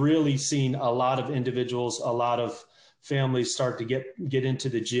 we've really seen a lot of individuals, a lot of families start to get into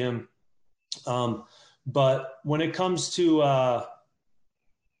the gym. But when it comes to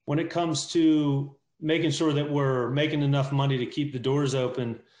making sure that we're making enough money to keep the doors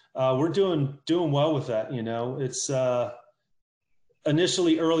open, we're doing well with that. It's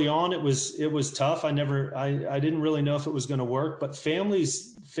initially early on, it was tough. I didn't really know if it was going to work, but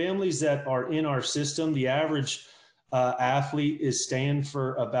families that are in our system, the average athlete is staying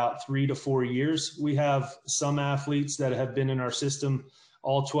for about 3 to 4 years. We have some athletes that have been in our system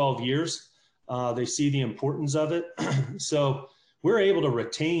all 12 years. They see the importance of it. So we're able to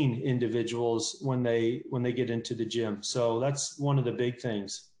retain individuals when they get into the gym. So that's one of the big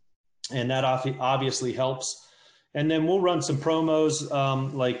things. And that obviously helps. And then we'll run some promos,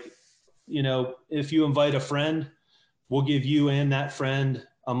 if you invite a friend, we'll give you and that friend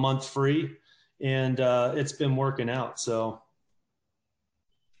a month free. And it's been working out. So.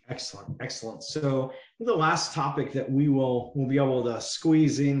 Excellent. So the last topic that we'll be able to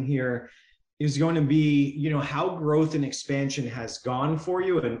squeeze in here is going to be, how growth and expansion has gone for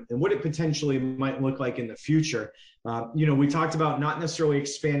you and what it potentially might look like in the future. We talked about not necessarily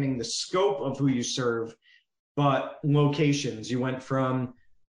expanding the scope of who you serve, but locations. You went from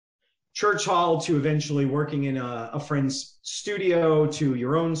church hall to eventually working in a friend's studio to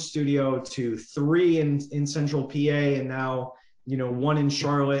your own studio to 3 in central PA, and now 1 in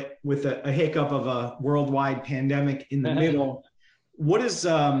Charlotte with a hiccup of a worldwide pandemic in the middle. What is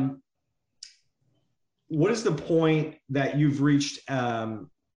the point that you've reached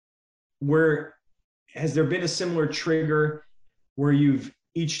where has there been a similar trigger where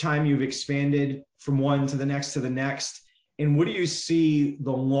each time you've expanded from one to the next to the next? And what do you see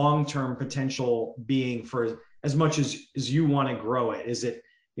the long-term potential being for as much as you want to grow it? Is it,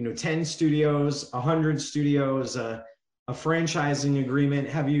 10 studios, 100 studios, a franchising agreement?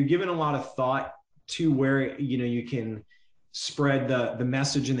 Have you given a lot of thought to where, you can spread the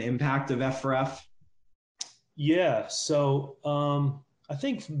message and the impact of F4F? Yeah. So I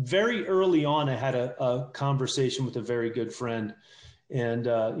think very early on, I had a conversation with a very good friend. And,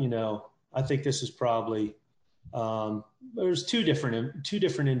 I think this is probably, there's two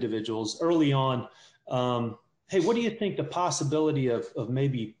different individuals early on. Hey, what do you think the possibility of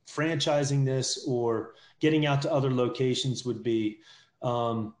maybe franchising this or getting out to other locations would be?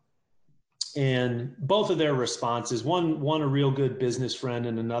 And both of their responses, one a real good business friend,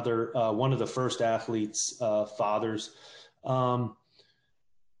 and another one of the first athletes' fathers.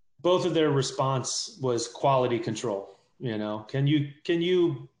 Both of their response was quality control. Can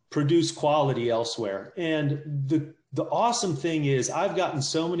you produce quality elsewhere? And the awesome thing is, I've gotten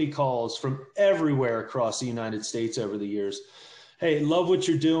so many calls from everywhere across the United States over the years. Hey, love what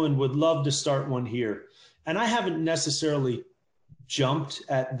you're doing. Would love to start one here. And I haven't necessarily jumped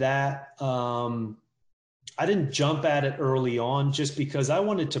at that. I didn't jump at it early on just because I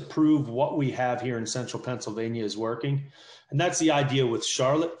wanted to prove what we have here in central Pennsylvania is working. And that's the idea with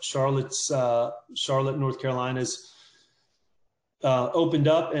Charlotte. Charlotte, North Carolina's opened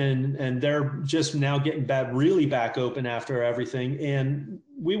up, and they're just now getting really back open after everything. And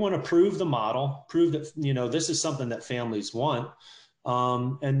we want to prove the model, prove that, this is something that families want.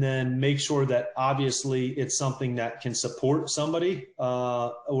 And then make sure that obviously it's something that can support somebody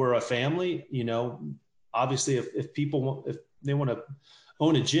or a family. Obviously if people if they want to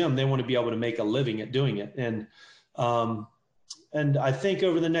own a gym, they want to be able to make a living at doing it. And I think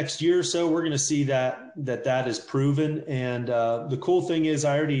over the next year or so, we're going to see that is proven. And the cool thing is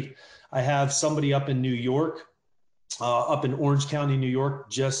I have somebody up in New York, up in Orange County, New York,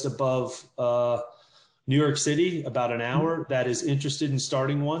 just above New York City, about an hour, that is interested in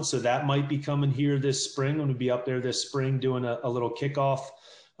starting one. So that might be coming here this spring. I'm going to be up there this spring doing a little kickoff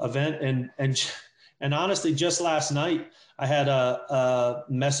event. And honestly, just last night, I had a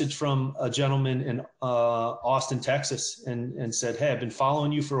message from a gentleman in Austin, Texas, and said, hey, I've been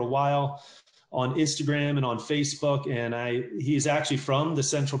following you for a while on Instagram and on Facebook. And he's actually from the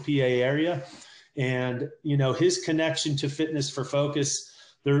central PA area. And, his connection to Fitness for Focus,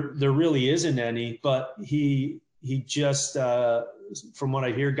 there really isn't any, but he just, from what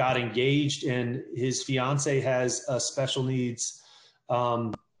I hear, got engaged, and his fiance has a special needs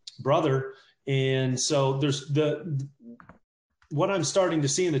brother. And so there's what I'm starting to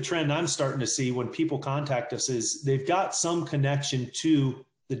see, in the trend I'm starting to see when people contact us, is they've got some connection to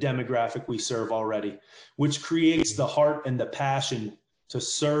the demographic we serve already, which creates the heart and the passion to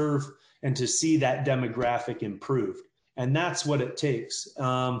serve and to see that demographic improved. And that's what it takes.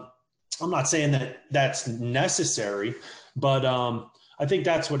 I'm not saying that that's necessary, but I think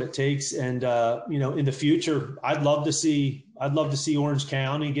that's what it takes. And in the future, I'd love to see Orange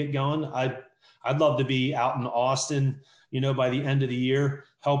County get going. I'd love to be out in Austin, by the end of the year,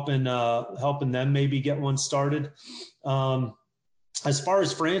 helping them maybe get one started. As far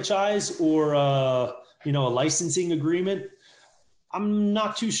as franchise or a licensing agreement, I'm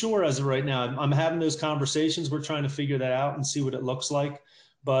not too sure as of right now. I'm having those conversations. We're trying to figure that out and see what it looks like.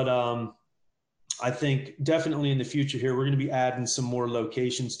 But I think definitely in the future here, we're going to be adding some more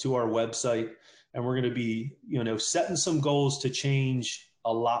locations to our website, and we're going to be, setting some goals to change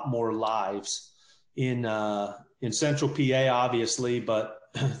a lot more lives in central PA, obviously, but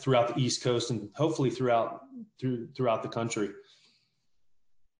throughout the East Coast and hopefully throughout the country.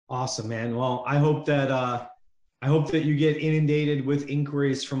 Awesome, man. Well, I hope that you get inundated with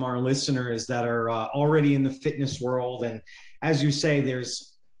inquiries from our listeners that are already in the fitness world. And as you say,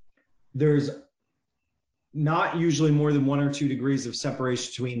 there's not usually more than 1 or 2 degrees of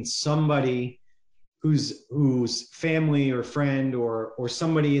separation between somebody whose family or friend or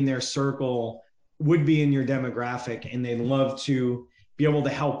somebody in their circle would be in your demographic, and they'd love to be able to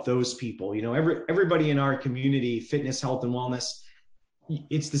help those people. Everybody in our community, fitness, health, and wellness,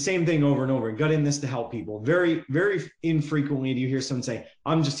 it's the same thing over and over. Got in this to help people. Very, very infrequently do you hear someone say,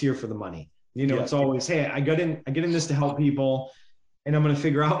 I'm just here for the money. It's always, hey, I get in this to help people, and I'm going to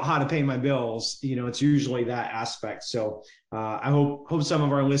figure out how to pay my bills. It's usually that aspect. So I hope some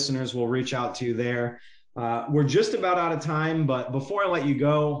of our listeners will reach out to you there. We're just about out of time, but before I let you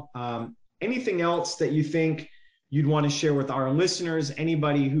go, anything else that you think you'd want to share with our listeners?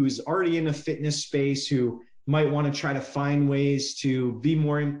 Anybody who's already in a fitness space who might want to try to find ways to be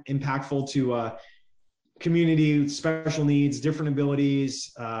more impactful community, special needs, different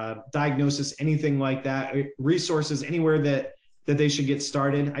abilities, diagnosis, anything like that, resources, anywhere that they should get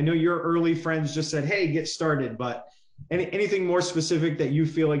started? I know your early friends just said, hey, get started, but anything more specific that you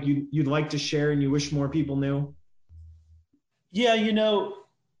feel like you'd like to share and you wish more people knew? Yeah, you know,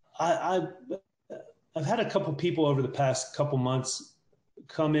 I've had a couple people over the past couple months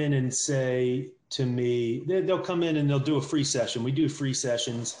come in and say to me, they'll come in and they'll do a free session. We do free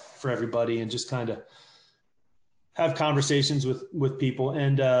sessions for everybody and just kind of have conversations with people.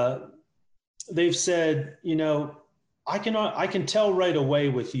 And they've said, you know, I can tell right away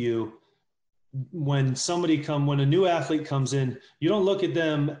with you when a new athlete comes in, you don't look at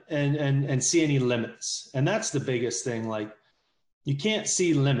them and see any limits. And that's the biggest thing. Like, you can't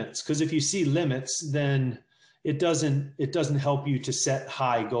see limits, because if you see limits, then it doesn't help you to set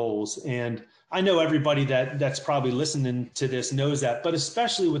high goals. And I know everybody that's probably listening to this knows that, but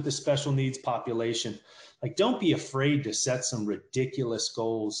especially with the special needs population, like, don't be afraid to set some ridiculous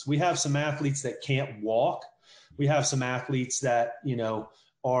goals. We have some athletes that can't walk. We have some athletes that, you know,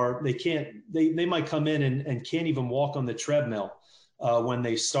 they might come in and can't even walk on the treadmill when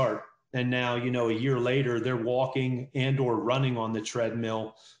they start. And now, you know, a year later, they're walking and or running on the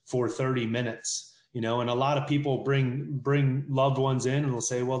treadmill for 30 minutes, you know. And a lot of people bring loved ones in and will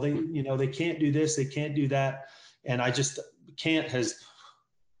say, well, they can't do this, they can't do that. And I just can't it's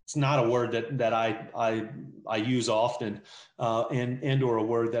not a word that I use often, and or a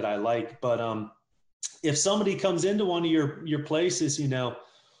word that I like. But if somebody comes into one of your places, you know,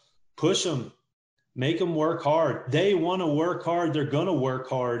 push them, make them work hard. They want to work hard. They're going to work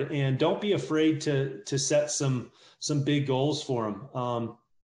hard, and don't be afraid to set some big goals for them.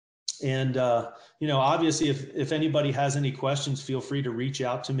 You know, obviously, if anybody has any questions, feel free to reach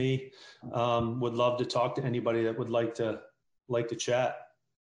out to me. Would love to talk to anybody that would like to chat.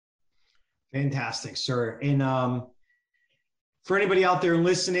 Fantastic, sir. And for anybody out there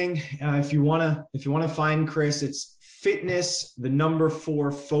listening, if you want to find Chris, it's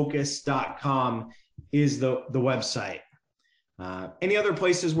fitness4focus.com is the website. Any other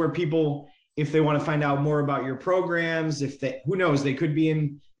places where people, if they want to find out more about your programs, who knows, they could be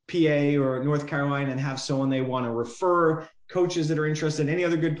in PA or North Carolina and have someone they want to refer, coaches that are interested, any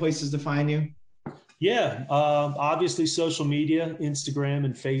other good places to find you? Yeah. Obviously social media, Instagram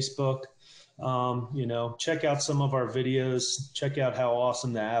and Facebook. You know, check out some of our videos, check out how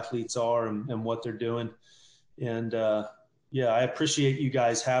awesome the athletes are and what they're doing. And yeah, I appreciate you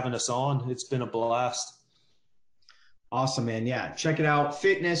guys having us on. It's been a blast. Awesome, man. Yeah. Check it out.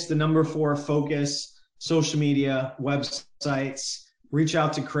 Fitness4focus, social media, websites, reach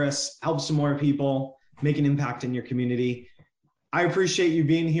out to Chris, help some more people, make an impact in your community. I appreciate you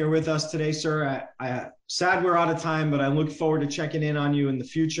being here with us today, sir. I sad we're out of time, but I look forward to checking in on you in the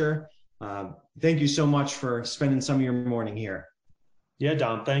future. Thank you so much for spending some of your morning here. Yeah,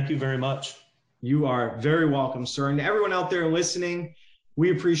 Dom, thank you very much. You are very welcome, sir. And to everyone out there listening,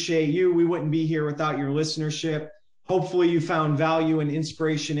 we appreciate you. We wouldn't be here without your listenership. Hopefully you found value and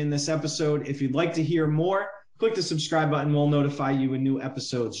inspiration in this episode. If you'd like to hear more, click the subscribe button. We'll notify you when new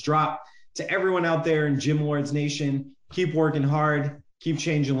episodes drop. To everyone out there in Gym Lords Nation, keep working hard, keep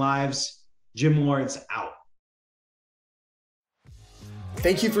changing lives. Gym Lords out.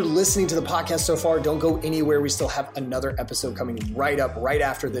 Thank you for listening to the podcast so far. Don't go anywhere. We still have another episode coming right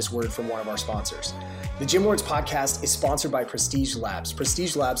after this word from one of our sponsors. The Gym Lords podcast is sponsored by Prestige Labs.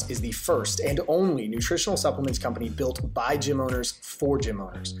 Prestige Labs is the first and only nutritional supplements company built by gym owners for gym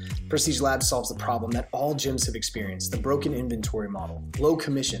owners. Prestige Labs solves the problem that all gyms have experienced: the broken inventory model, low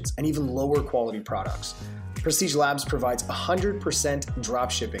commissions, and even lower quality products. Prestige Labs provides 100%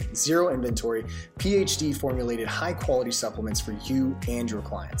 drop shipping, zero inventory, PhD formulated high quality supplements for you and your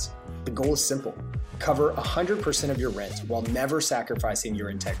clients. The goal is simple: cover 100% of your rent while never sacrificing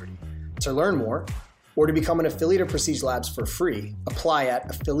your integrity. To learn more or to become an affiliate of Prestige Labs for free, apply at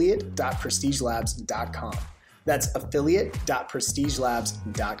affiliate.prestigelabs.com. That's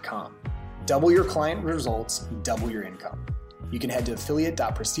affiliate.prestigelabs.com. Double your client results, double your income. You can head to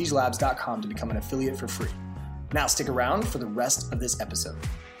affiliate.prestigelabs.com to become an affiliate for free. Now stick around for the rest of this episode.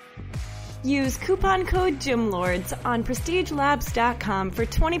 Use coupon code GYMLORDS on prestigelabs.com for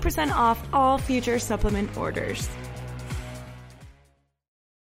 20% off all future supplement orders.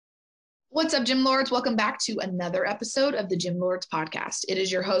 What's up, Gym Lords? Welcome back to another episode of the Gym Lords podcast. It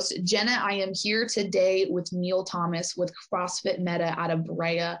is your host, Jenna. I am here today with Neil Thomas with CrossFit Meta out of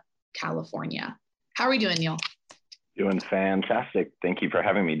Brea, California. How are we doing, Neil? Doing fantastic. Thank you for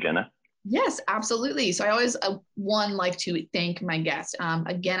having me, Jenna. Yes, absolutely. So I always, like to thank my guests.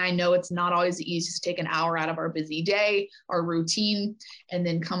 Again, I know it's not always the easiest to take an hour out of our busy day, our routine, and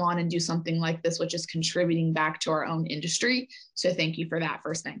then come on and do something like this, which is contributing back to our own industry. So thank you for that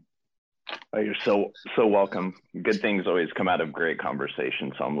first thing. Oh, you're so welcome. Good things always come out of great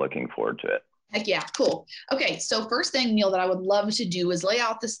conversation, so I'm looking forward to it. Heck yeah, cool. Okay, so first thing, Neil, that I would love to do is lay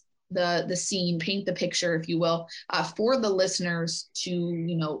out the scene, paint the picture, if you will, for the listeners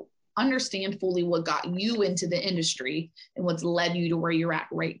to understand fully what got you into the industry and what's led you to where you're at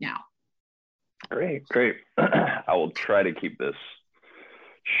right now. Great. I will try to keep this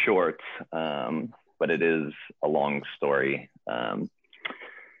short, but it is a long story.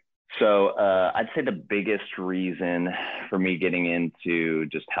 So I'd say the biggest reason for me getting into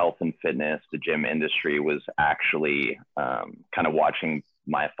just health and fitness, the gym industry, was actually kind of watching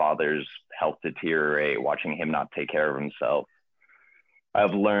my father's health deteriorate, watching him not take care of himself.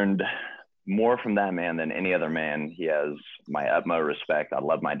 I've learned more from that man than any other man. He has my utmost respect. I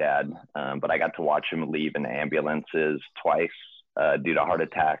love my dad, but I got to watch him leave in ambulances twice due to heart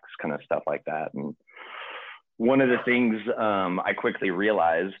attacks, kind of stuff like that. And one of the things I quickly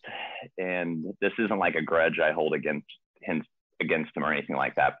realized, and this isn't like a grudge I hold against him or anything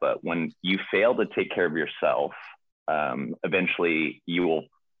like that, but when you fail to take care of yourself, eventually you will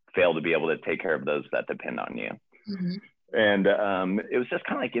fail to be able to take care of those that depend on you. Mm-hmm. And it was just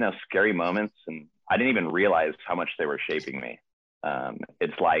kind of like, scary moments. And I didn't even realize how much they were shaping me.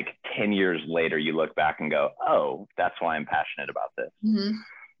 It's like 10 years later, you look back and go, oh, that's why I'm passionate about this.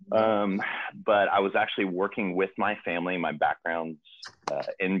 Mm-hmm. But I was actually working with my family, my background's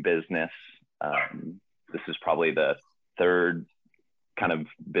in business. This is probably the third kind of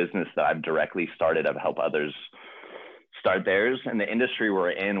business that I've directly started. I've helped others start theirs. And the industry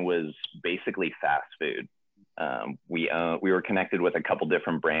we're in was basically fast food. We were connected with a couple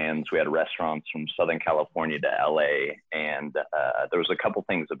different brands. We had restaurants from Southern California to LA. And there was a couple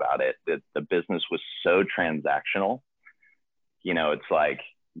things about it that the business was so transactional. It's like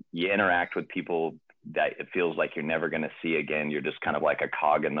you interact with people that it feels like you're never going to see again. You're just kind of like a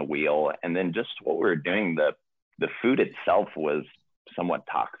cog in the wheel. And then just what we were doing, the food itself was somewhat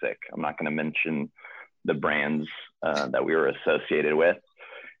toxic. I'm not going to mention the brands that we were associated with.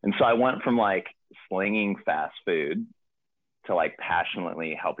 And so I went from like slinging fast food to like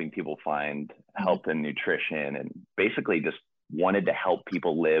passionately helping people find health and nutrition, and basically just wanted to help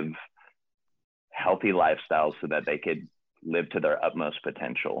people live healthy lifestyles so that they could live to their utmost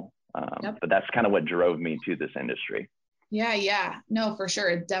potential. But that's kind of what drove me to this industry. Yeah. No, for sure.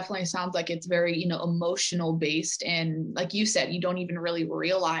 It definitely sounds like it's very, emotional based. And like you said, you don't even really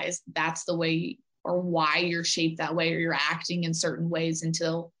realize that's the way or why you're shaped that way, or you're acting in certain ways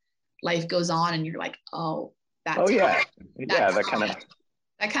until life goes on and you're like, oh, that's that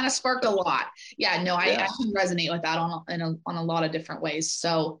kind of sparked a lot. Yeah, no, I can resonate with that on a lot of different ways.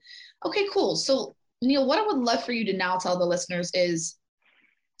 So, okay, cool. So Neil, what I would love for you to now tell the listeners is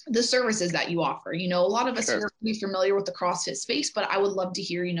the services that you offer. A lot of us here are pretty familiar with the CrossFit space, but I would love to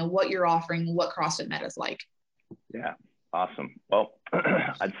hear, what you're offering, what CrossFit Med is like. Yeah, awesome. Well,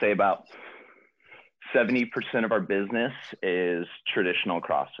 I'd say about 70% of our business is traditional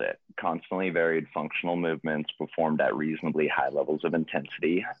CrossFit, constantly varied functional movements performed at reasonably high levels of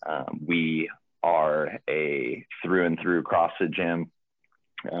intensity. We are a through and through CrossFit gym.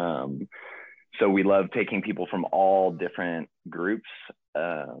 So we love taking people from all different groups,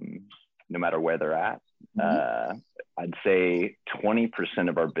 no matter where they're at. I'd say 20%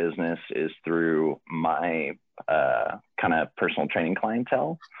 of our business is through my kind of personal training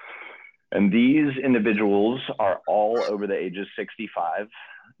clientele. And these individuals are all over the age of 65.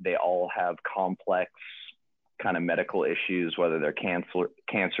 They all have complex kind of medical issues, whether they're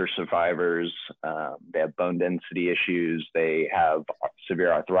cancer survivors, they have bone density issues, they have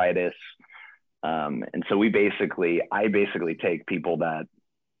severe arthritis. And so I basically take people that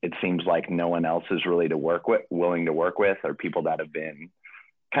it seems like no one else is really willing to work with, or people that have been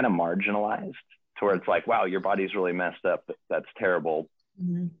kind of marginalized, to where it's like, wow, your body's really messed up. That's terrible.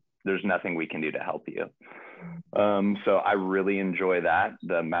 Mm-hmm. There's nothing we can do to help you. So I really enjoy that.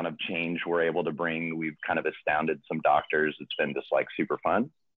 The amount of change we're able to bring, we've kind of astounded some doctors. It's been just like super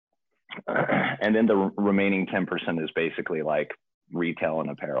fun. And then the remaining 10% is basically like retail and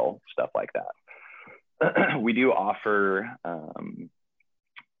apparel, stuff like that. We do offer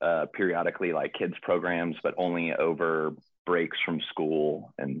periodically like kids programs, but only over breaks from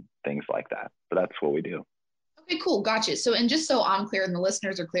school and things like that. But that's what we do. Okay, cool. Gotcha. So, and just so I'm clear and the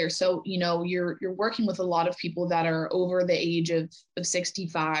listeners are clear. So, you're working with a lot of people that are over the age of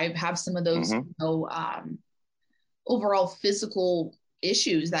 65, have some of those, overall physical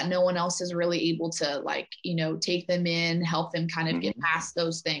issues that no one else is really able to, like, you know, take them in, help them kind of get past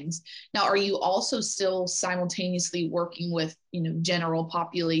those things. Now, are you also still simultaneously working with, you know, general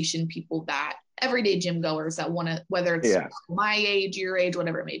population people, that everyday gym goers that want to, whether it's my age, your age,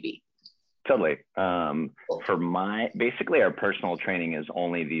 whatever it may be? Totally. For basically our personal training is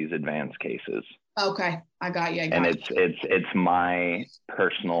only these advanced cases. Okay. I got you. It's my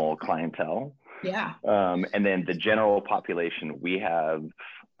personal clientele. Yeah. And then the general population, we have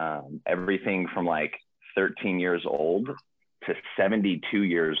everything from like 13 years old to 72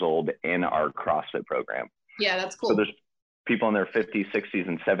 years old in our CrossFit program. Yeah, that's cool. So there's people in their 50s, 60s,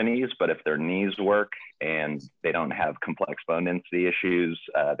 and 70s, but if their knees work and they don't have complex bone density issues,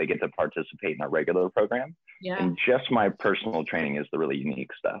 they get to participate in our regular program. Yeah. And just my personal training is the really unique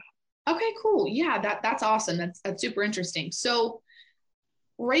stuff. Okay, cool. Yeah, that's awesome. That's super interesting. So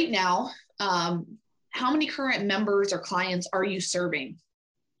right now, how many current members or clients are you serving?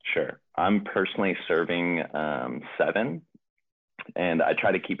 Sure. I'm personally serving 7, and I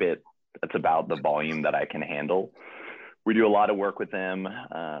try to keep it, that's about the volume that I can handle. We do a lot of work with them,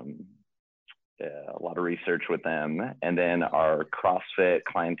 a lot of research with them. And then our CrossFit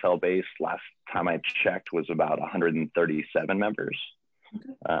clientele base, last time I checked, was about 137 members.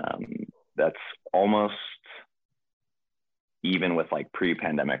 Okay. That's almost even with like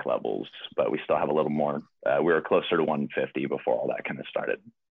pre-pandemic levels, but we still have a little more. We were closer to 150 before all that kind of started.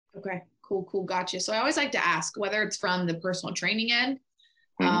 Okay, cool. Gotcha. So I always like to ask, whether it's from the personal training end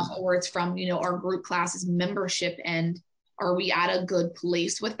or it's from, you know, our group classes membership end, are we at a good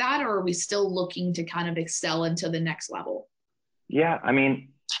place with that, or are we still looking to kind of excel into the next level? Yeah, I mean,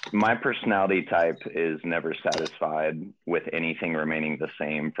 my personality type is never satisfied with anything remaining the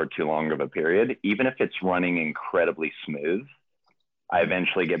same for too long of a period. Even if it's running incredibly smooth, I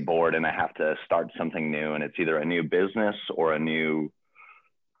eventually get bored and I have to start something new. And it's either a new business or a new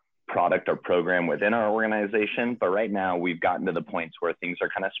product or program within our organization. But right now we've gotten to the points where things are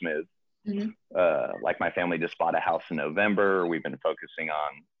kind of smooth. Like my family just bought a house in November. We've been focusing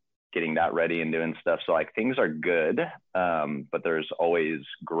on getting that ready and doing stuff. So like things are good, but there's always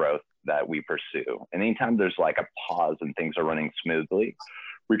growth that we pursue. And anytime there's like a pause and things are running smoothly,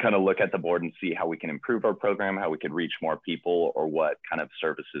 we kind of look at the board and see how we can improve our program, how we could reach more people, or what kind of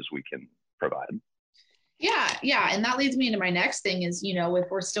services we can provide. Yeah. And that leads me into my next thing is, you know, if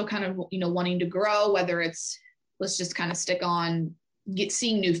we're still kind of, you know, wanting to grow, whether it's, let's just kind of stick on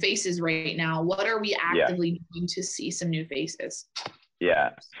seeing new faces right now, what are we actively doing to see some new faces?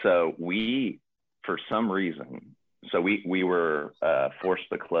 Yeah. So we, for some reason, we were forced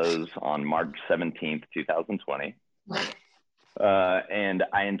to close on March 17th, 2020. And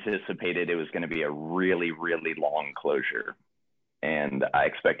I anticipated it was going to be a really, really long closure. And I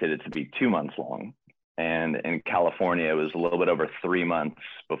expected it to be 2 months long. And in California, it was a little bit over 3 months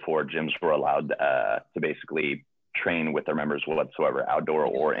before gyms were allowed to basically train with their members whatsoever, outdoor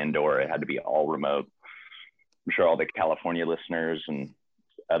or indoor. It had to be all remote. I'm sure all the California listeners and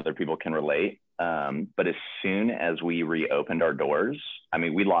other people can relate. But as soon as we reopened our doors, I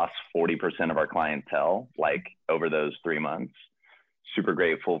mean, we lost 40% of our clientele, like over those 3 months. Super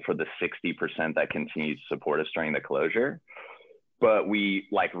grateful for the 60% that continued to support us during the closure. But we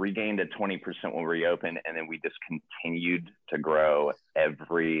like regained a 20% when we reopened, and then we just continued to grow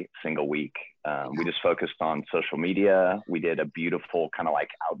every single week. We just focused on social media. We did a beautiful kind of like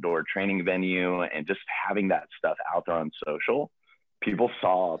outdoor training venue, and just having that stuff out there on social, people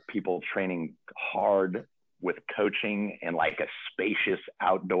saw people training hard with coaching and like a spacious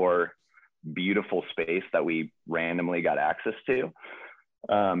outdoor, beautiful space that we randomly got access to.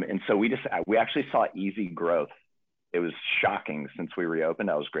 And so we actually saw easy growth. It was shocking since we reopened.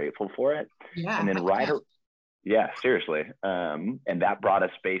 I was grateful for it. Yeah. And then seriously. And that brought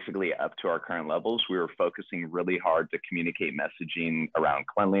us basically up to our current levels. We were focusing really hard to communicate messaging around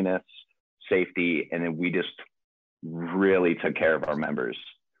cleanliness, safety, and then we just really took care of our members.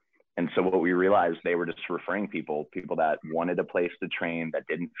 And so what we realized, they were just referring people that wanted a place to train, that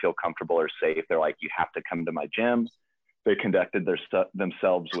didn't feel comfortable or safe. They're like, you have to come to my gym. They conducted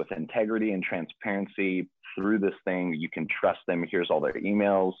themselves with integrity and transparency through this thing. You can trust them. Here's all their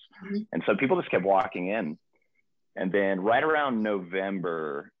emails. And so people just kept walking in. And then right around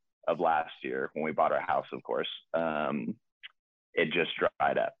November of last year, when we bought our house, of course, it just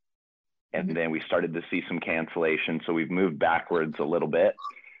dried up. And then we started to see some cancellation. So we've moved backwards a little bit.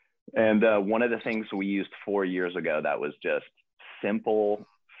 And one of the things we used 4 years ago that was just simple,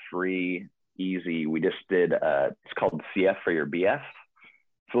 free, easy. We just did, it's called CF for your BF.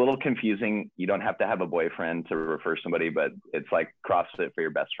 It's a little confusing. You don't have to have a boyfriend to refer somebody, but it's like CrossFit for your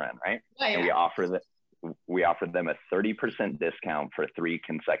best friend, right? Oh, yeah. And we offer that. we offered them a 30% discount for 3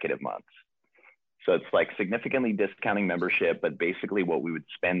 consecutive months. So it's like significantly discounting membership, but basically what we would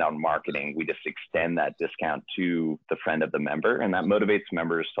spend on marketing, we just extend that discount to the friend of the member, and that motivates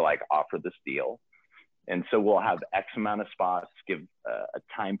members to like offer this deal. And so we'll have X amount of spots, give a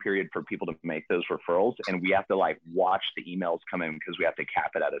time period for people to make those referrals, and we have to like watch the emails come in because we have to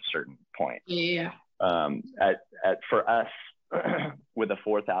cap it at a certain point. Yeah. For us, with a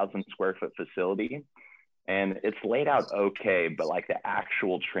 4,000 square foot facility, and it's laid out okay, but like the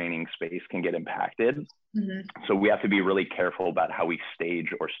actual training space can get impacted. So we have to be really careful about how we stage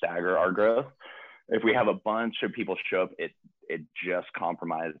or stagger our growth. If we have a bunch of people show up, it just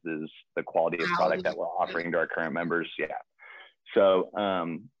compromises the quality of product that we're offering to our current members. Yeah. So,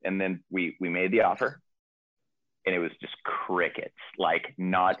 and then we made the offer, and it was just crickets, like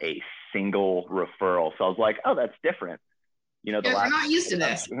not a single referral. So I was like, oh, that's different. You know, we're not used to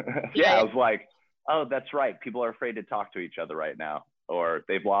this. Yeah, I was like, oh, that's right. People are afraid to talk to each other right now, or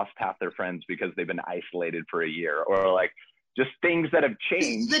they've lost half their friends because they've been isolated for a year, or like just things that have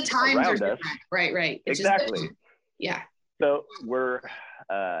changed. The times are different. Right. It's exactly. Yeah. So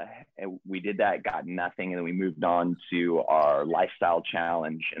we did that, got nothing, and then we moved on to our lifestyle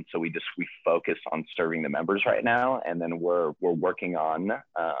challenge. And so we focus on serving the members right now, and then we're working on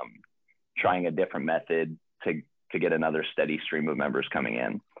trying a different method to get another steady stream of members coming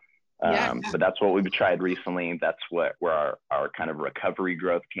in. But that's what we've tried recently. That's where our kind of recovery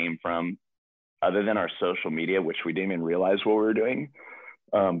growth came from, other than our social media, which we didn't even realize what we were doing.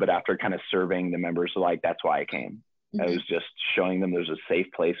 But after kind of serving the members, like, that's why I came. I was just showing them there's a safe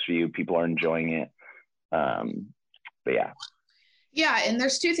place for you. People are enjoying it. But yeah. Yeah. And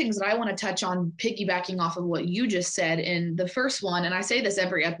there's 2 things that I want to touch on, piggybacking off of what you just said. And the first one, and I say this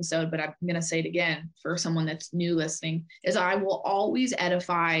every episode, but I'm going to say it again for someone that's new listening, is I will always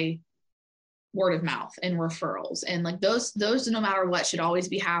edify word of mouth and referrals. And like those no matter what should always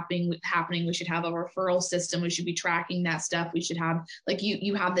be happening. We should have a referral system. We should be tracking that stuff. We should have, like,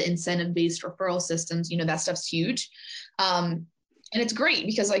 you have the incentive-based referral systems, you know, that stuff's huge. And it's great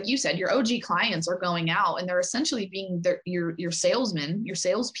because, like you said, your OG clients are going out and they're essentially being your salesmen, your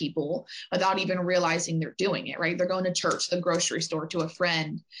salespeople, without even realizing they're doing it, right? They're going to church, the grocery store, to a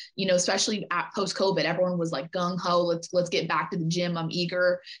friend, you know, especially at post-COVID, everyone was like gung ho, let's get back to the gym. I'm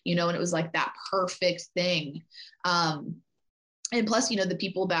eager, you know, and it was like that perfect thing. And plus, you know, the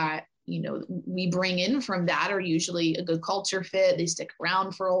people that, you know, we bring in from that are usually a good culture fit. They stick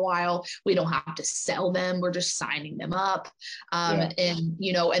around for a while. We don't have to sell them. We're just signing them up. And,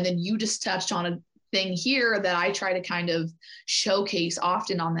 you know, and then you just touched on a thing here that I try to kind of showcase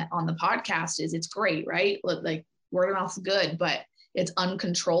often on the podcast is it's great, right? Like, word of mouth is good, but it's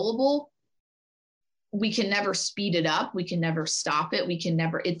uncontrollable. We can never speed it up. We can never stop it.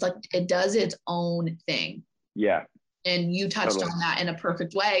 It's like, it does its own thing. Yeah. And you touched on that in a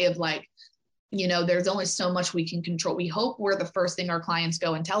perfect way of, like, you know, there's only so much we can control. We hope we're the first thing our clients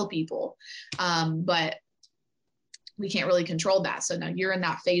go and tell people, but we can't really control that. So now you're in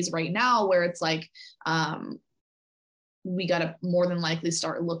that phase right now where it's like, we got to more than likely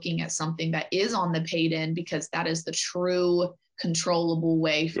start looking at something that is on the paid end, because that is the true controllable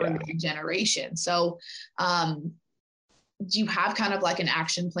way for the generation. So do you have kind of like an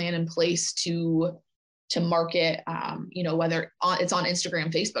action plan in place to market, you know, whether it's on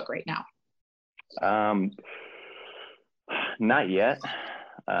Instagram, Facebook right now? Not yet.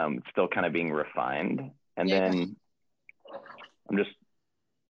 It's still kind of being refined. And then I'm just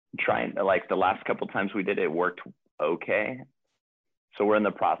trying, like, the last couple of times we did it worked okay. So we're in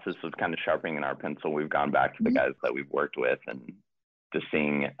the process of kind of sharpening our pencil. We've gone back to the guys that we've worked with and just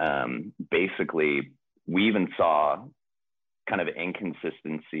seeing, basically, we even saw kind of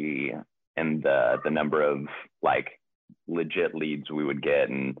inconsistency in the number of, like, legit leads we would get.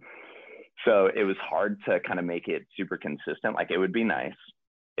 And so it was hard to kind of make it super consistent. Like, it would be nice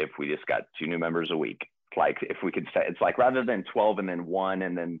if we just got 2 new members a week. Like, if we could say, it's like, rather than 12 and then 1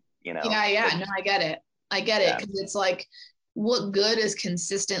 and then, you know. Yeah. No, I get it. Because it's like, what good is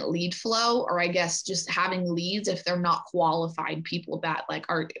consistent lead flow, or I guess just having leads if they're not qualified people that like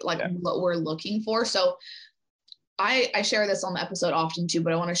are like what we're looking for. So I share this on the episode often too,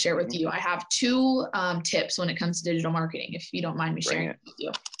 but I want to share with you. I have 2 tips when it comes to digital marketing, if you don't mind me sharing it with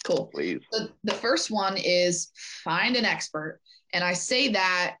you. Cool. Please. So the first one is find an expert. And I say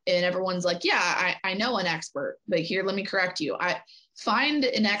that and everyone's like, yeah, I know an expert, but here, let me correct you. Find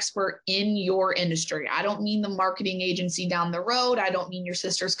an expert in your industry. I don't mean the marketing agency down the road. I don't mean your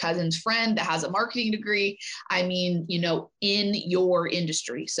sister's cousin's friend that has a marketing degree. I mean, you know, in your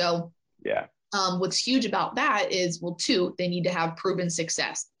industry. So What's huge about that is, well, two, they need to have proven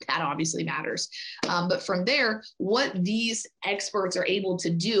success. That obviously matters. But from there, what these experts are able to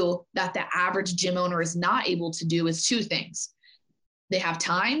do that the average gym owner is not able to do is two things. They have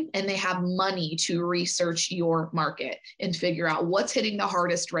time and they have money to research your market and figure out what's hitting the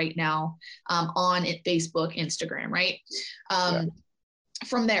hardest right now on Facebook, Instagram, right?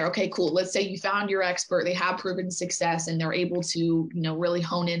 From there, okay, cool. Let's say you found your expert, they have proven success, and they're able to, really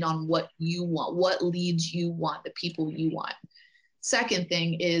hone in on what you want, what leads you want, the people you want. Second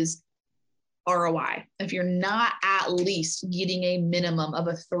thing is ROI. If you're not at least getting a minimum of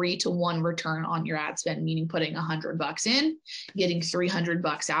a 3-to-1 return on your ad spend, meaning putting $100 in, getting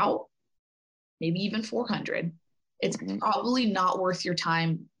 $300 out, maybe even 400, it's probably not worth your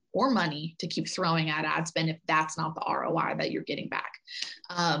time or money to keep throwing at ad spend if that's not the ROI that you're getting back.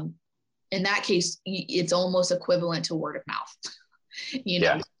 In that case, it's almost equivalent to word of mouth.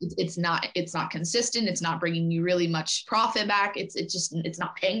 It's not consistent. It's not bringing you really much profit back. It's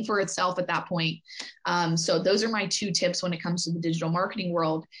not paying for itself at that point. So those are my two tips when it comes to the digital marketing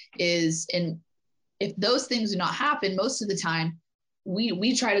world and if those things do not happen, most of the time,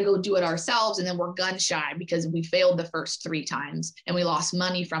 we try to go do it ourselves, and then we're gun shy because we failed the first 3 times and we lost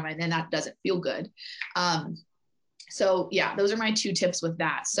money from it, and that doesn't feel good. So yeah, those are my 2 tips with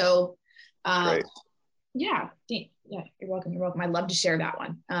that. So yeah, you're welcome. You're welcome. I'd love to share that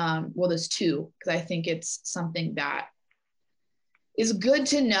one. Well, there's 2, because I think it's something that is good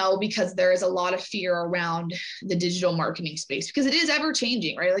to know, because there is a lot of fear around the digital marketing space, because it is ever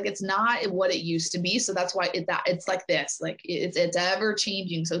changing, right? Like, it's not what it used to be. So that's why it's like this, like it's ever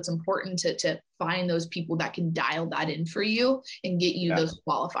changing. So it's important to find those people that can dial that in for you and get you those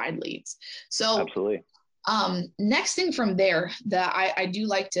qualified leads. So absolutely. Next thing from there that I do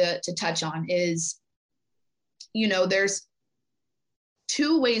like to touch on is, there's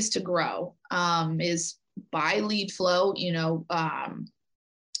 2 ways to grow, is by lead flow,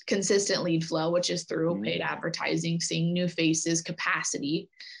 consistent lead flow, which is through paid advertising, seeing new faces, capacity.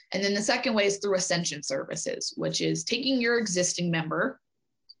 And then the second way is through ascension services, which is taking your existing member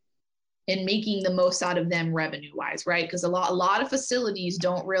and making the most out of them revenue wise, right? Because a lot of facilities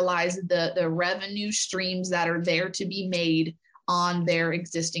don't realize the revenue streams that are there to be made on their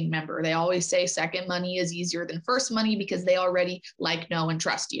existing member. They always say second money is easier than first money because they already like, know, and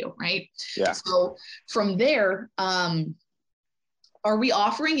trust you, right? Yeah. So from there, are we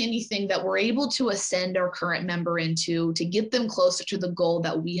offering anything that we're able to ascend our current member into to get them closer to the goal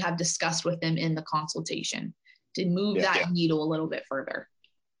that we have discussed with them in the consultation, to move that needle a little bit further?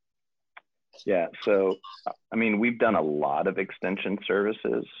 Yeah. So, I mean, we've done a lot of extension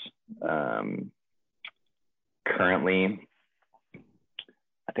services. Currently,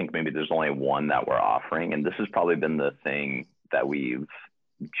 I think maybe there's only one that we're offering, and this has probably been the thing that we've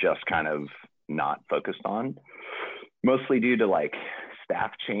just kind of not focused on, mostly due to like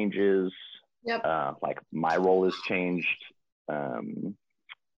staff changes. Like my role has changed. And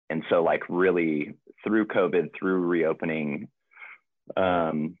so like really through COVID, through reopening,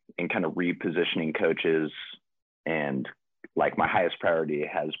 and kind of repositioning coaches, and like my highest priority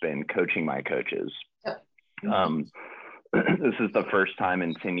has been coaching my coaches. This is the first time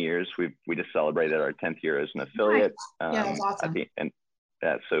in 10 years we just celebrated our 10th year as an affiliate. That's awesome. And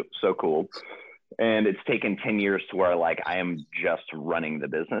that's so cool. And it's taken 10 years to where like I am just running the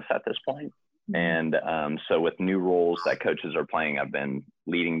business at this point. And so with new roles that coaches are playing, I've been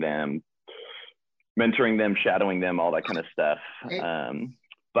leading them, mentoring them, shadowing them, all that kind of stuff.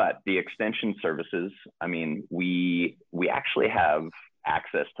 But the extension services, I mean, we actually have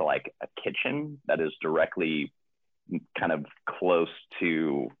access to like a kitchen that is directly kind of close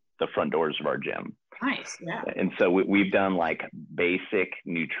to the front doors of our gym. Nice. Yeah. And so we've done like basic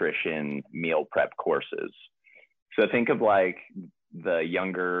nutrition meal prep courses. So think of like the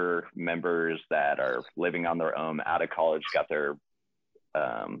younger members that are living on their own, out of college, got their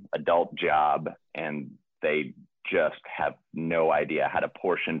adult job, and they just have no idea how to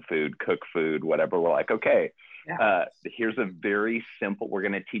portion food, cook food, whatever. We're like, okay, here's a very simple, we're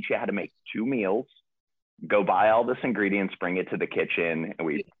going to teach you how to make 2 meals. Go buy all this ingredients, bring it to the kitchen, and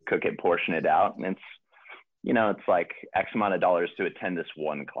we cook it, portion it out. And it's, it's like X amount of dollars to attend this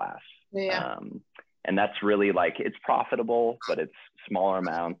one class. And that's really like, it's profitable, but it's smaller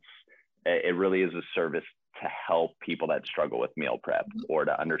amounts. It really is a service to help people that struggle with meal prep or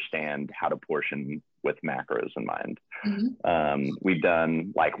to understand how to portion with macros in mind. We've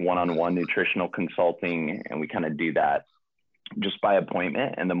done like one-on-one nutritional consulting, and we kind of do that just by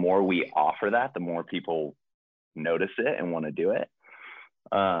appointment. And the more we offer that, the more people notice it and want to do it.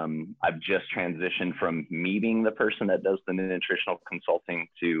 I've just transitioned from meeting the person that does the nutritional consulting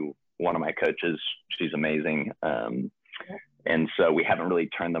to one of my coaches. She's amazing. And so we haven't really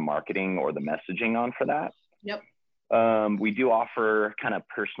turned the marketing or the messaging on for that. Yep. We do offer kind of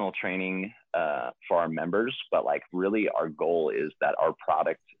personal training for our members, but like really our goal is that our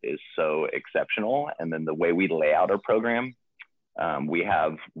product is so exceptional. And then the way we lay out our program, we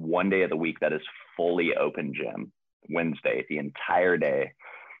have one day of the week that is fully open gym, Wednesday, the entire day.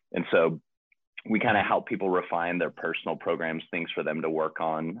 And so we kind of help people refine their personal programs, things for them to work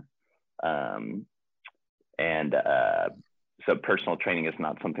on. So personal training is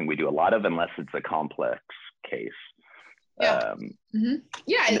not something we do a lot of unless it's a complex case. Yeah.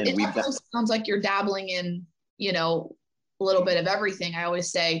 Yeah. It almost sounds like you're dabbling in, you know, a little bit of everything. I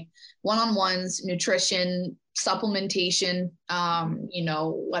always say one-on-ones, nutrition, supplementation, you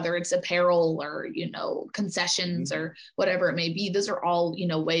know, whether it's apparel or, you know, concessions or whatever it may be, those are all, you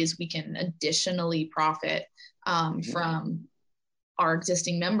know, ways we can additionally profit from our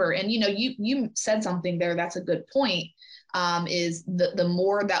existing member. And, you know, you said something there, that's a good point. Is the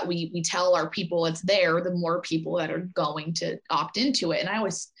more that we tell our people it's there, the more people that are going to opt into it. And I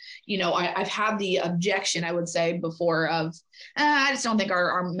always, you know, I've had the objection, I would say before of, I just don't think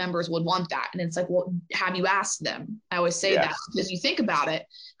our members would want that. And it's like, well, have you asked them? I always say that because you think about it,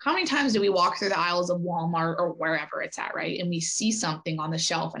 how many times do we walk through the aisles of Walmart or wherever it's at, right? And we see something on the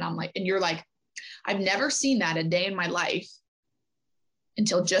shelf and I'm like, and you're like, I've never seen that a day in my life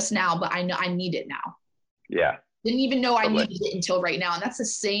until just now, but I know I need it now. Yeah. Didn't even know I needed it until right now. And that's the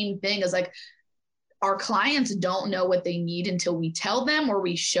same thing as like our clients don't know what they need until we tell them or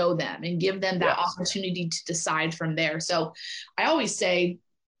we show them and give them that opportunity to decide from there. So I always say,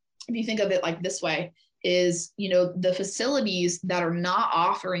 if you think of it like this way, is, you know, the facilities that are not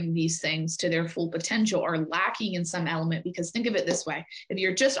offering these things to their full potential are lacking in some element, because think of it this way. If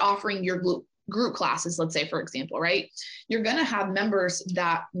you're just offering your group classes, let's say, for example, right? You're going to have members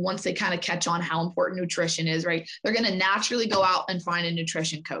that once they kind of catch on how important nutrition is, right? They're going to naturally go out and find a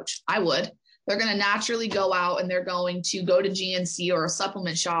nutrition coach. I would. They're going to naturally go out and they're going to go to GNC or a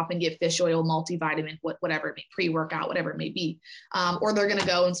supplement shop and get fish oil, multivitamin, whatever it may, pre-workout, whatever it may be. Or they're going to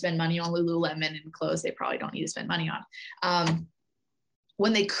go and spend money on Lululemon and clothes they probably don't need to spend money on.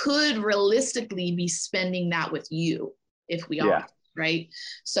 When they could realistically be spending that with you if we are, right?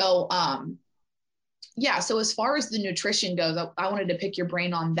 So, so as far as the nutrition goes, I wanted to pick your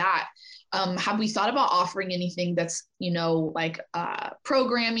brain on that. Have we thought about offering anything that's, you know, like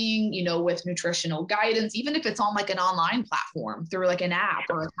programming, you know, with nutritional guidance, even if it's on like an online platform through like an app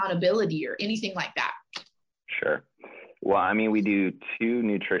or accountability or anything like that? Sure. Well, I mean, we do 2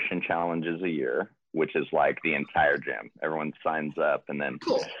 nutrition challenges a year, which is like the entire gym. Everyone signs up, and then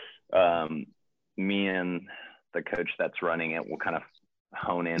me and the coach that's running it will kind of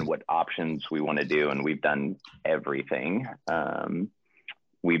hone in what options we want to do. And we've done everything.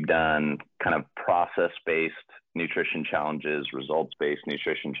 We've done kind of process-based nutrition challenges, results-based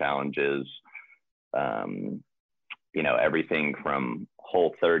nutrition challenges, you know, everything from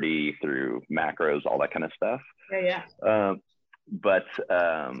Whole30 through macros, all that kind of stuff. But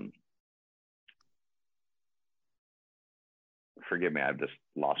forgive me, I've just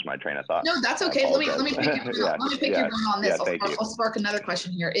lost my train of thought. No, that's okay. Let me pick your brain on this. I'll spark another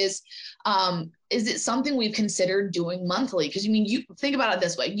question here. Is it something we've considered doing monthly? Because you mean, you think about it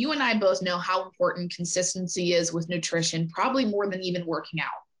this way. You and I both know how important consistency is with nutrition, probably more than even working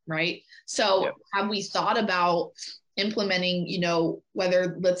out, right? So have we thought about implementing, you know,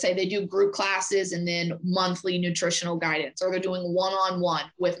 whether, let's say they do group classes and then monthly nutritional guidance, or they're doing one-on-one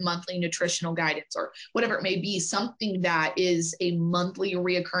with monthly nutritional guidance, or whatever it may be, something that is a monthly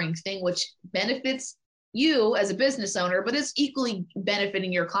reoccurring thing, which benefits you as a business owner, but is equally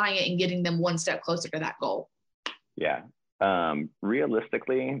benefiting your client and getting them one step closer to that goal. Yeah.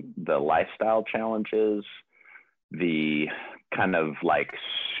 Realistically, the lifestyle challenges, the kind of like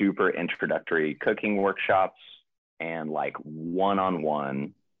super introductory cooking workshops, and like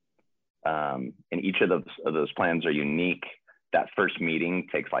one-on-one, and each of those plans are unique. That first meeting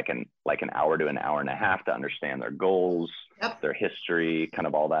takes like an hour to an hour and a half to understand their goals, their history, kind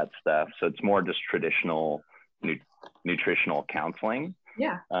of all that stuff. So it's more just traditional nutritional counseling.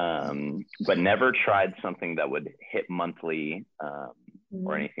 But never tried something that would hit monthly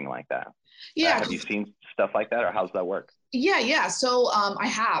or anything like that. Have you seen stuff like that, or how's that work? Yeah. So I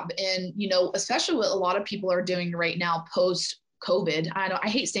have, and, you know, especially what a lot of people are doing right now post COVID. I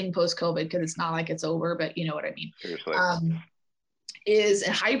hate saying post COVID because it's not like it's over, but you know what I mean. Seriously. Is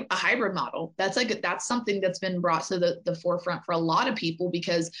a hybrid model. That's something that's been brought to the forefront for a lot of people,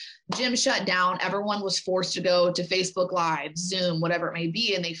 because gym shut down. Everyone was forced to go to Facebook Live, Zoom, whatever it may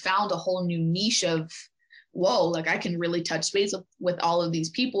be, and they found a whole new niche of whoa, like I can really touch base with all of these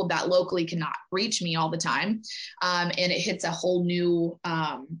people that locally cannot reach me all the time. And it hits a whole new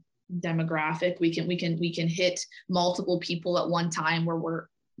demographic. We can hit multiple people at one time where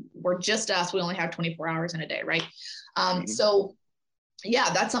we're just us. We only have 24 hours in a day, right? So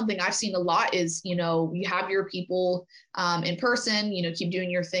yeah, that's something I've seen a lot is, you know, you have your people in person, you know, keep doing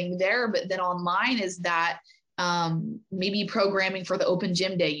your thing there, but then online is that maybe programming for the open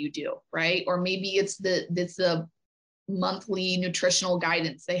gym day you do, right? Or maybe it's the monthly nutritional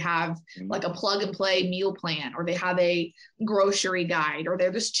guidance. They have like a plug and play meal plan, or they have a grocery guide, or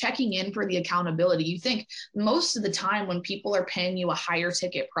they're just checking in for the accountability. You think most of the time when people are paying you a higher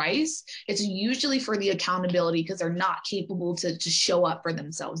ticket price, it's usually for the accountability because they're not capable to show up for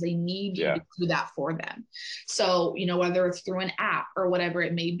themselves. They need you to do that for them. So, you know, whether it's through an app or whatever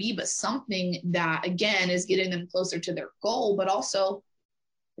it may be, but something that again is getting them closer to their goal, but also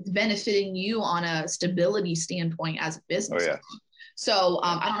it's benefiting you on a stability standpoint as a business. Oh, yeah. So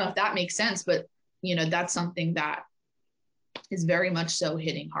I don't know if that makes sense, but you know, that's something that is very much so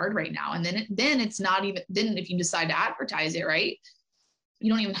hitting hard right now. And then it's not even, then if you decide to advertise it, right,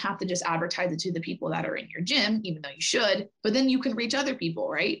 you don't even have to just advertise it to the people that are in your gym, even though you should, but then you can reach other people,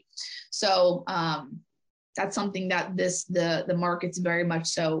 right? So that's something that the market's very much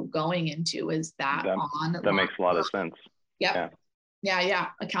so going into is that makes a lot of sense. Yep. Yeah.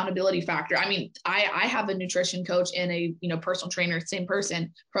 Accountability factor. I mean, I have a nutrition coach and a, you know, personal trainer, same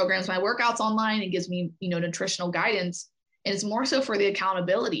person, programs my workouts online and gives me, you know, nutritional guidance. And it's more so for the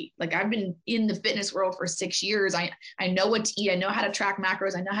accountability. Like I've been in the fitness world for 6 years. I know what to eat. I know how to track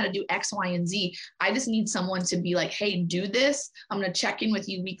macros. I know how to do X, Y, and Z. I just need someone to be like, hey, do this. I'm going to check in with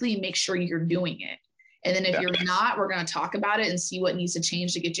you weekly and make sure you're doing it. And then if you're not, we're going to talk about it and see what needs to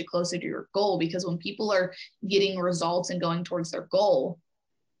change to get you closer to your goal. Because when people are getting results and going towards their goal,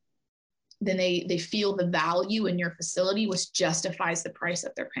 then they feel the value in your facility, which justifies the price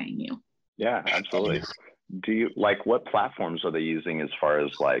that they're paying you. Yeah, absolutely. Do you like, what platforms are they using as far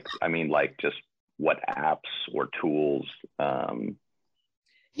as like, I mean, like just what apps or tools?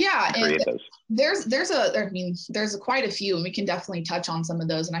 Yeah, and there's quite a few, and we can definitely touch on some of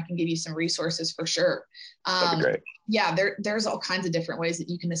those, and I can give you some resources for sure. That'd be great. Yeah, there's all kinds of different ways that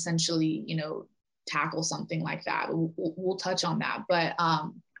you can essentially, you know, tackle something like that. We'll touch on that, but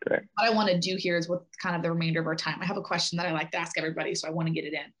great. What I want to do here is with kind of the remainder of our time, I have a question that I like to ask everybody, so I want to get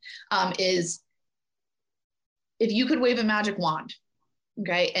it in. Is if you could wave a magic wand,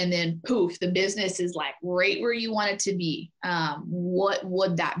 okay, and then poof, the business is like right where you want it to be, what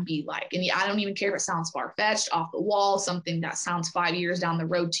would that be like? And I don't even care if it sounds far-fetched, off the wall, something that sounds 5 years down the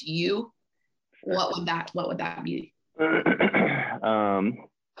road to you. What would that be?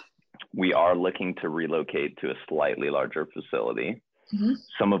 We are looking to relocate to a slightly larger facility. Mm-hmm.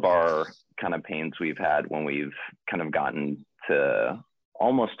 Some of our kind of pains we've had when we've kind of gotten to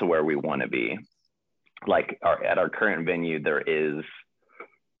almost to where we want to be, like at our current venue, there is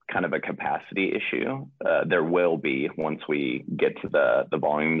kind of a capacity issue. There will be once we get to the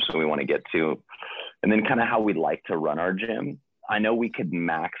volumes we want to get to, and then kind of how we like to run our gym. I know we could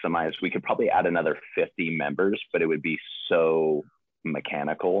probably add another 50 members, but it would be so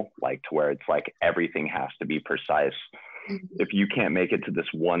mechanical, like to where it's like everything has to be precise. If you can't make it to this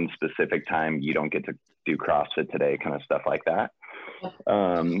one specific time, you don't get to do CrossFit today, kind of stuff like that.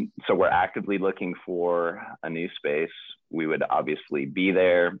 So we're actively looking for a new space. We would obviously be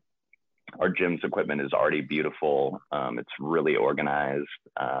there. Our gym's equipment is already beautiful. It's really organized.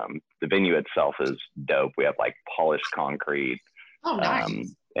 The venue itself is dope. We have like polished concrete. Oh,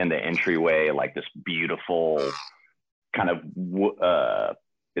 nice. And the entryway, like this beautiful kind of,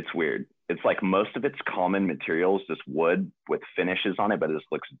 it's weird. It's like most of it's common materials, just wood with finishes on it, but it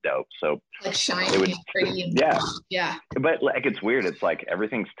just looks dope. So like shiny and pretty. Yeah. But like, it's weird. It's like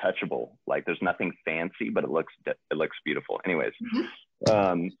everything's touchable. Like there's nothing fancy, but it looks beautiful. Anyways,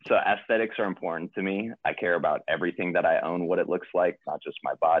 so aesthetics are important to me. I care about everything that I own, what it looks like, not just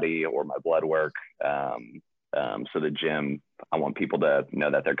my body or my blood work. So the gym, I want people to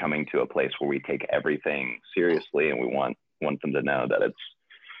know that they're coming to a place where we take everything seriously, and we want them to know that it's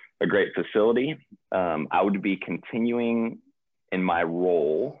a great facility. I would be continuing in my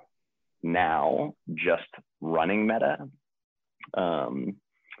role now, just running Meta.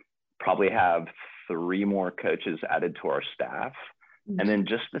 Probably have 3 more coaches added to our staff. And then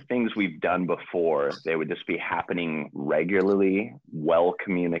just the things we've done before, they would just be happening regularly, well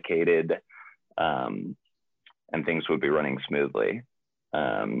communicated, and things would be running smoothly.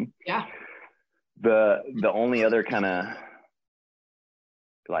 Yeah. The only other kind of,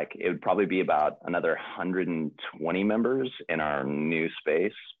 like, it would probably be about another 120 members in our new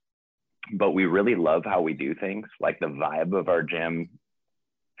space. but we really love how we do things. Like the vibe of our gym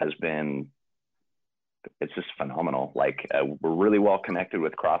has been, it's just phenomenal. Like we're really well connected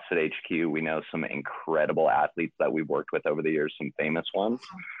with CrossFit HQ. We know some incredible athletes that we've worked with over the years, some famous ones.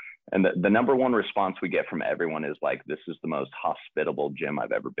 And the number one response we get from everyone is like, this is the most hospitable gym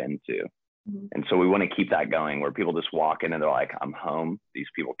I've ever been to. And so we want to keep that going, where people just walk in and they're like, I'm home. These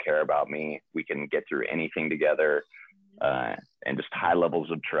people care about me. We can get through anything together. And just high levels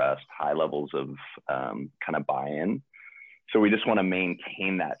of trust, high levels of kind of buy-in. So we just want to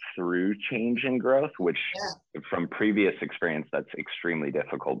maintain that through change and growth, which from previous experience, that's extremely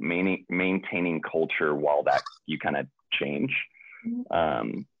difficult, maintaining culture while that you kind of change.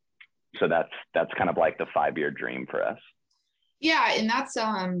 So that's kind of like the 5-year dream for us. Yeah. And that's,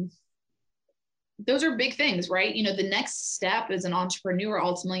 those are big things, right? You know, the next step as an entrepreneur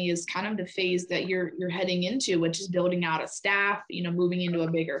ultimately is kind of the phase that you're heading into, which is building out a staff, you know, moving into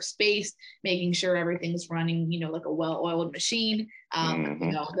a bigger space, making sure everything's running, you know, like a well-oiled machine.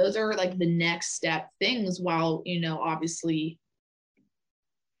 You know, those are like the next step things, while, you know, obviously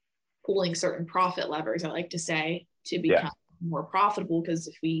pulling certain profit levers, I like to say, to become more profitable, because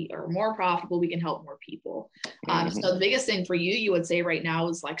if we are more profitable, we can help more people. So the biggest thing for you would say right now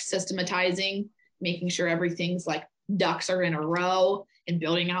is like systematizing, making sure everything's like ducks are in a row, and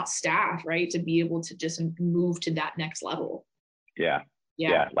building out staff, right, to be able to just move to that next level. Yeah.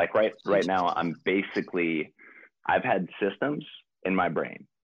 Like right now, I've had systems in my brain.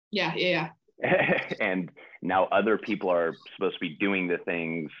 And now other people are supposed to be doing the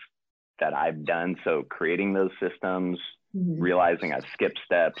things that I've done. So creating those systems, realizing I've skipped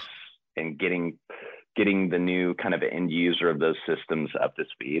steps, and getting the new kind of end user of those systems up to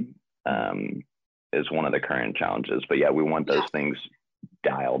speed is one of the current challenges. But yeah, we want those things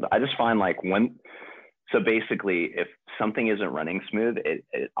dialed. I just find like so basically if something isn't running smooth, it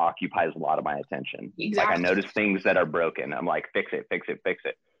occupies a lot of my attention. Like I notice things that are broken. I'm like, fix it.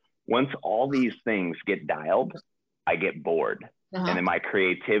 Once all these things get dialed, I get bored. And then my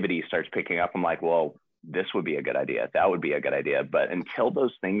creativity starts picking up. I'm like, well, this would be a good idea. That would be a good idea. But until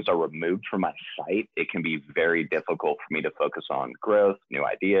those things are removed from my sight, it can be very difficult for me to focus on growth, new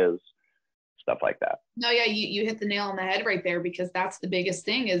ideas, stuff like that. No, yeah, you hit the nail on the head right there, because that's the biggest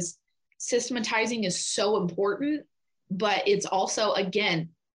thing, is systematizing is so important, but it's also, again,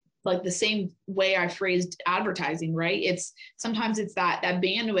 like the same way I phrased advertising, right? It's sometimes it's that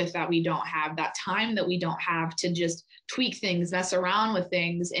bandwidth that we don't have, that time that we don't have to just tweak things, mess around with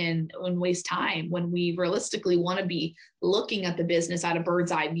things, and waste time, when we realistically want to be looking at the business at a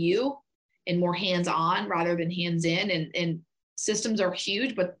bird's eye view and more hands-on rather than hands-in. And systems are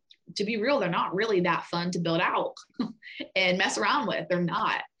huge, but to be real, they're not really that fun to build out and mess around with. They're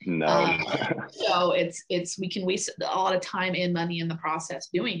not. No. So we can waste a lot of time and money in the process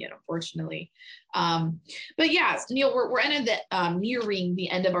doing it, unfortunately. But yeah, Neil, we're nearing the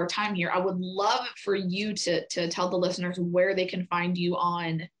end of our time here. I would love for you to tell the listeners where they can find you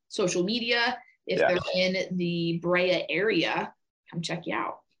on social media. If they're in the Brea area, come check you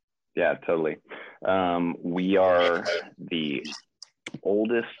out. Yeah, totally. We are the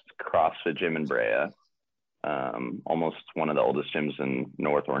oldest CrossFit gym in Brea, almost one of the oldest gyms in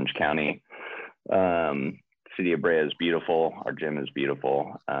North Orange County. City of Brea is beautiful. Our gym is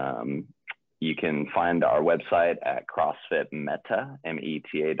beautiful. You can find our website at CrossFitMeta,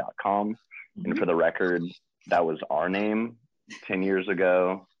 META.com. And for the record, that was our name 10 years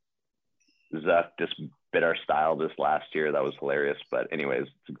ago. Zuck just bit our style this last year. That was hilarious. But anyways,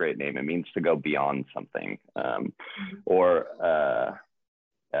 it's a great name. It means to go beyond something. Or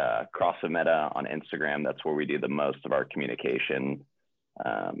CrossFit Meta on Instagram. That's where we do the most of our communication.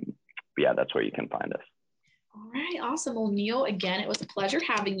 Yeah, that's where you can find us. All right, awesome. Well, Neil, again, it was a pleasure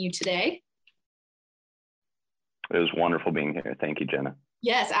having you today. It was wonderful being here. Thank you, Jenna.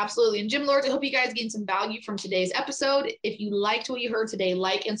 Yes, absolutely. And Gym Lords, I hope you guys gained some value from today's episode. If you liked what you heard today,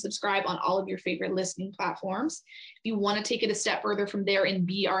 like and subscribe on all of your favorite listening platforms. If you want to take it a step further from there and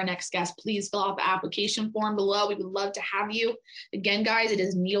be our next guest, please fill out the application form below. We would love to have you. Again, guys, it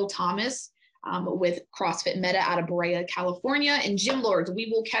is Neil Thomas with CrossFit Meta out of Brea, California. And Gym Lords,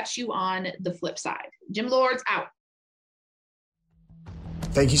 we will catch you on the flip side. Gym Lords out.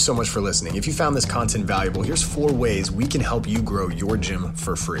 Thank you so much for listening. If you found this content valuable, here's 4 ways we can help you grow your gym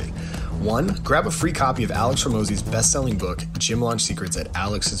for free. 1, grab a free copy of Alex Hormozi's best-selling book, Gym Launch Secrets, at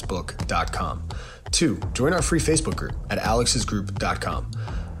alexsbook.com. 2, join our free Facebook group at alexsgroup.com.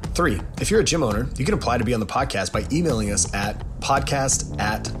 3, if you're a gym owner, you can apply to be on the podcast by emailing us at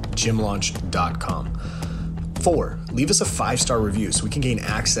podcast@gymlaunch.com. 4, leave us a 5-star review so we can gain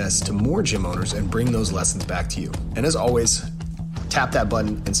access to more gym owners and bring those lessons back to you. And as always, tap that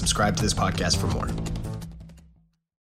button and subscribe to this podcast for more.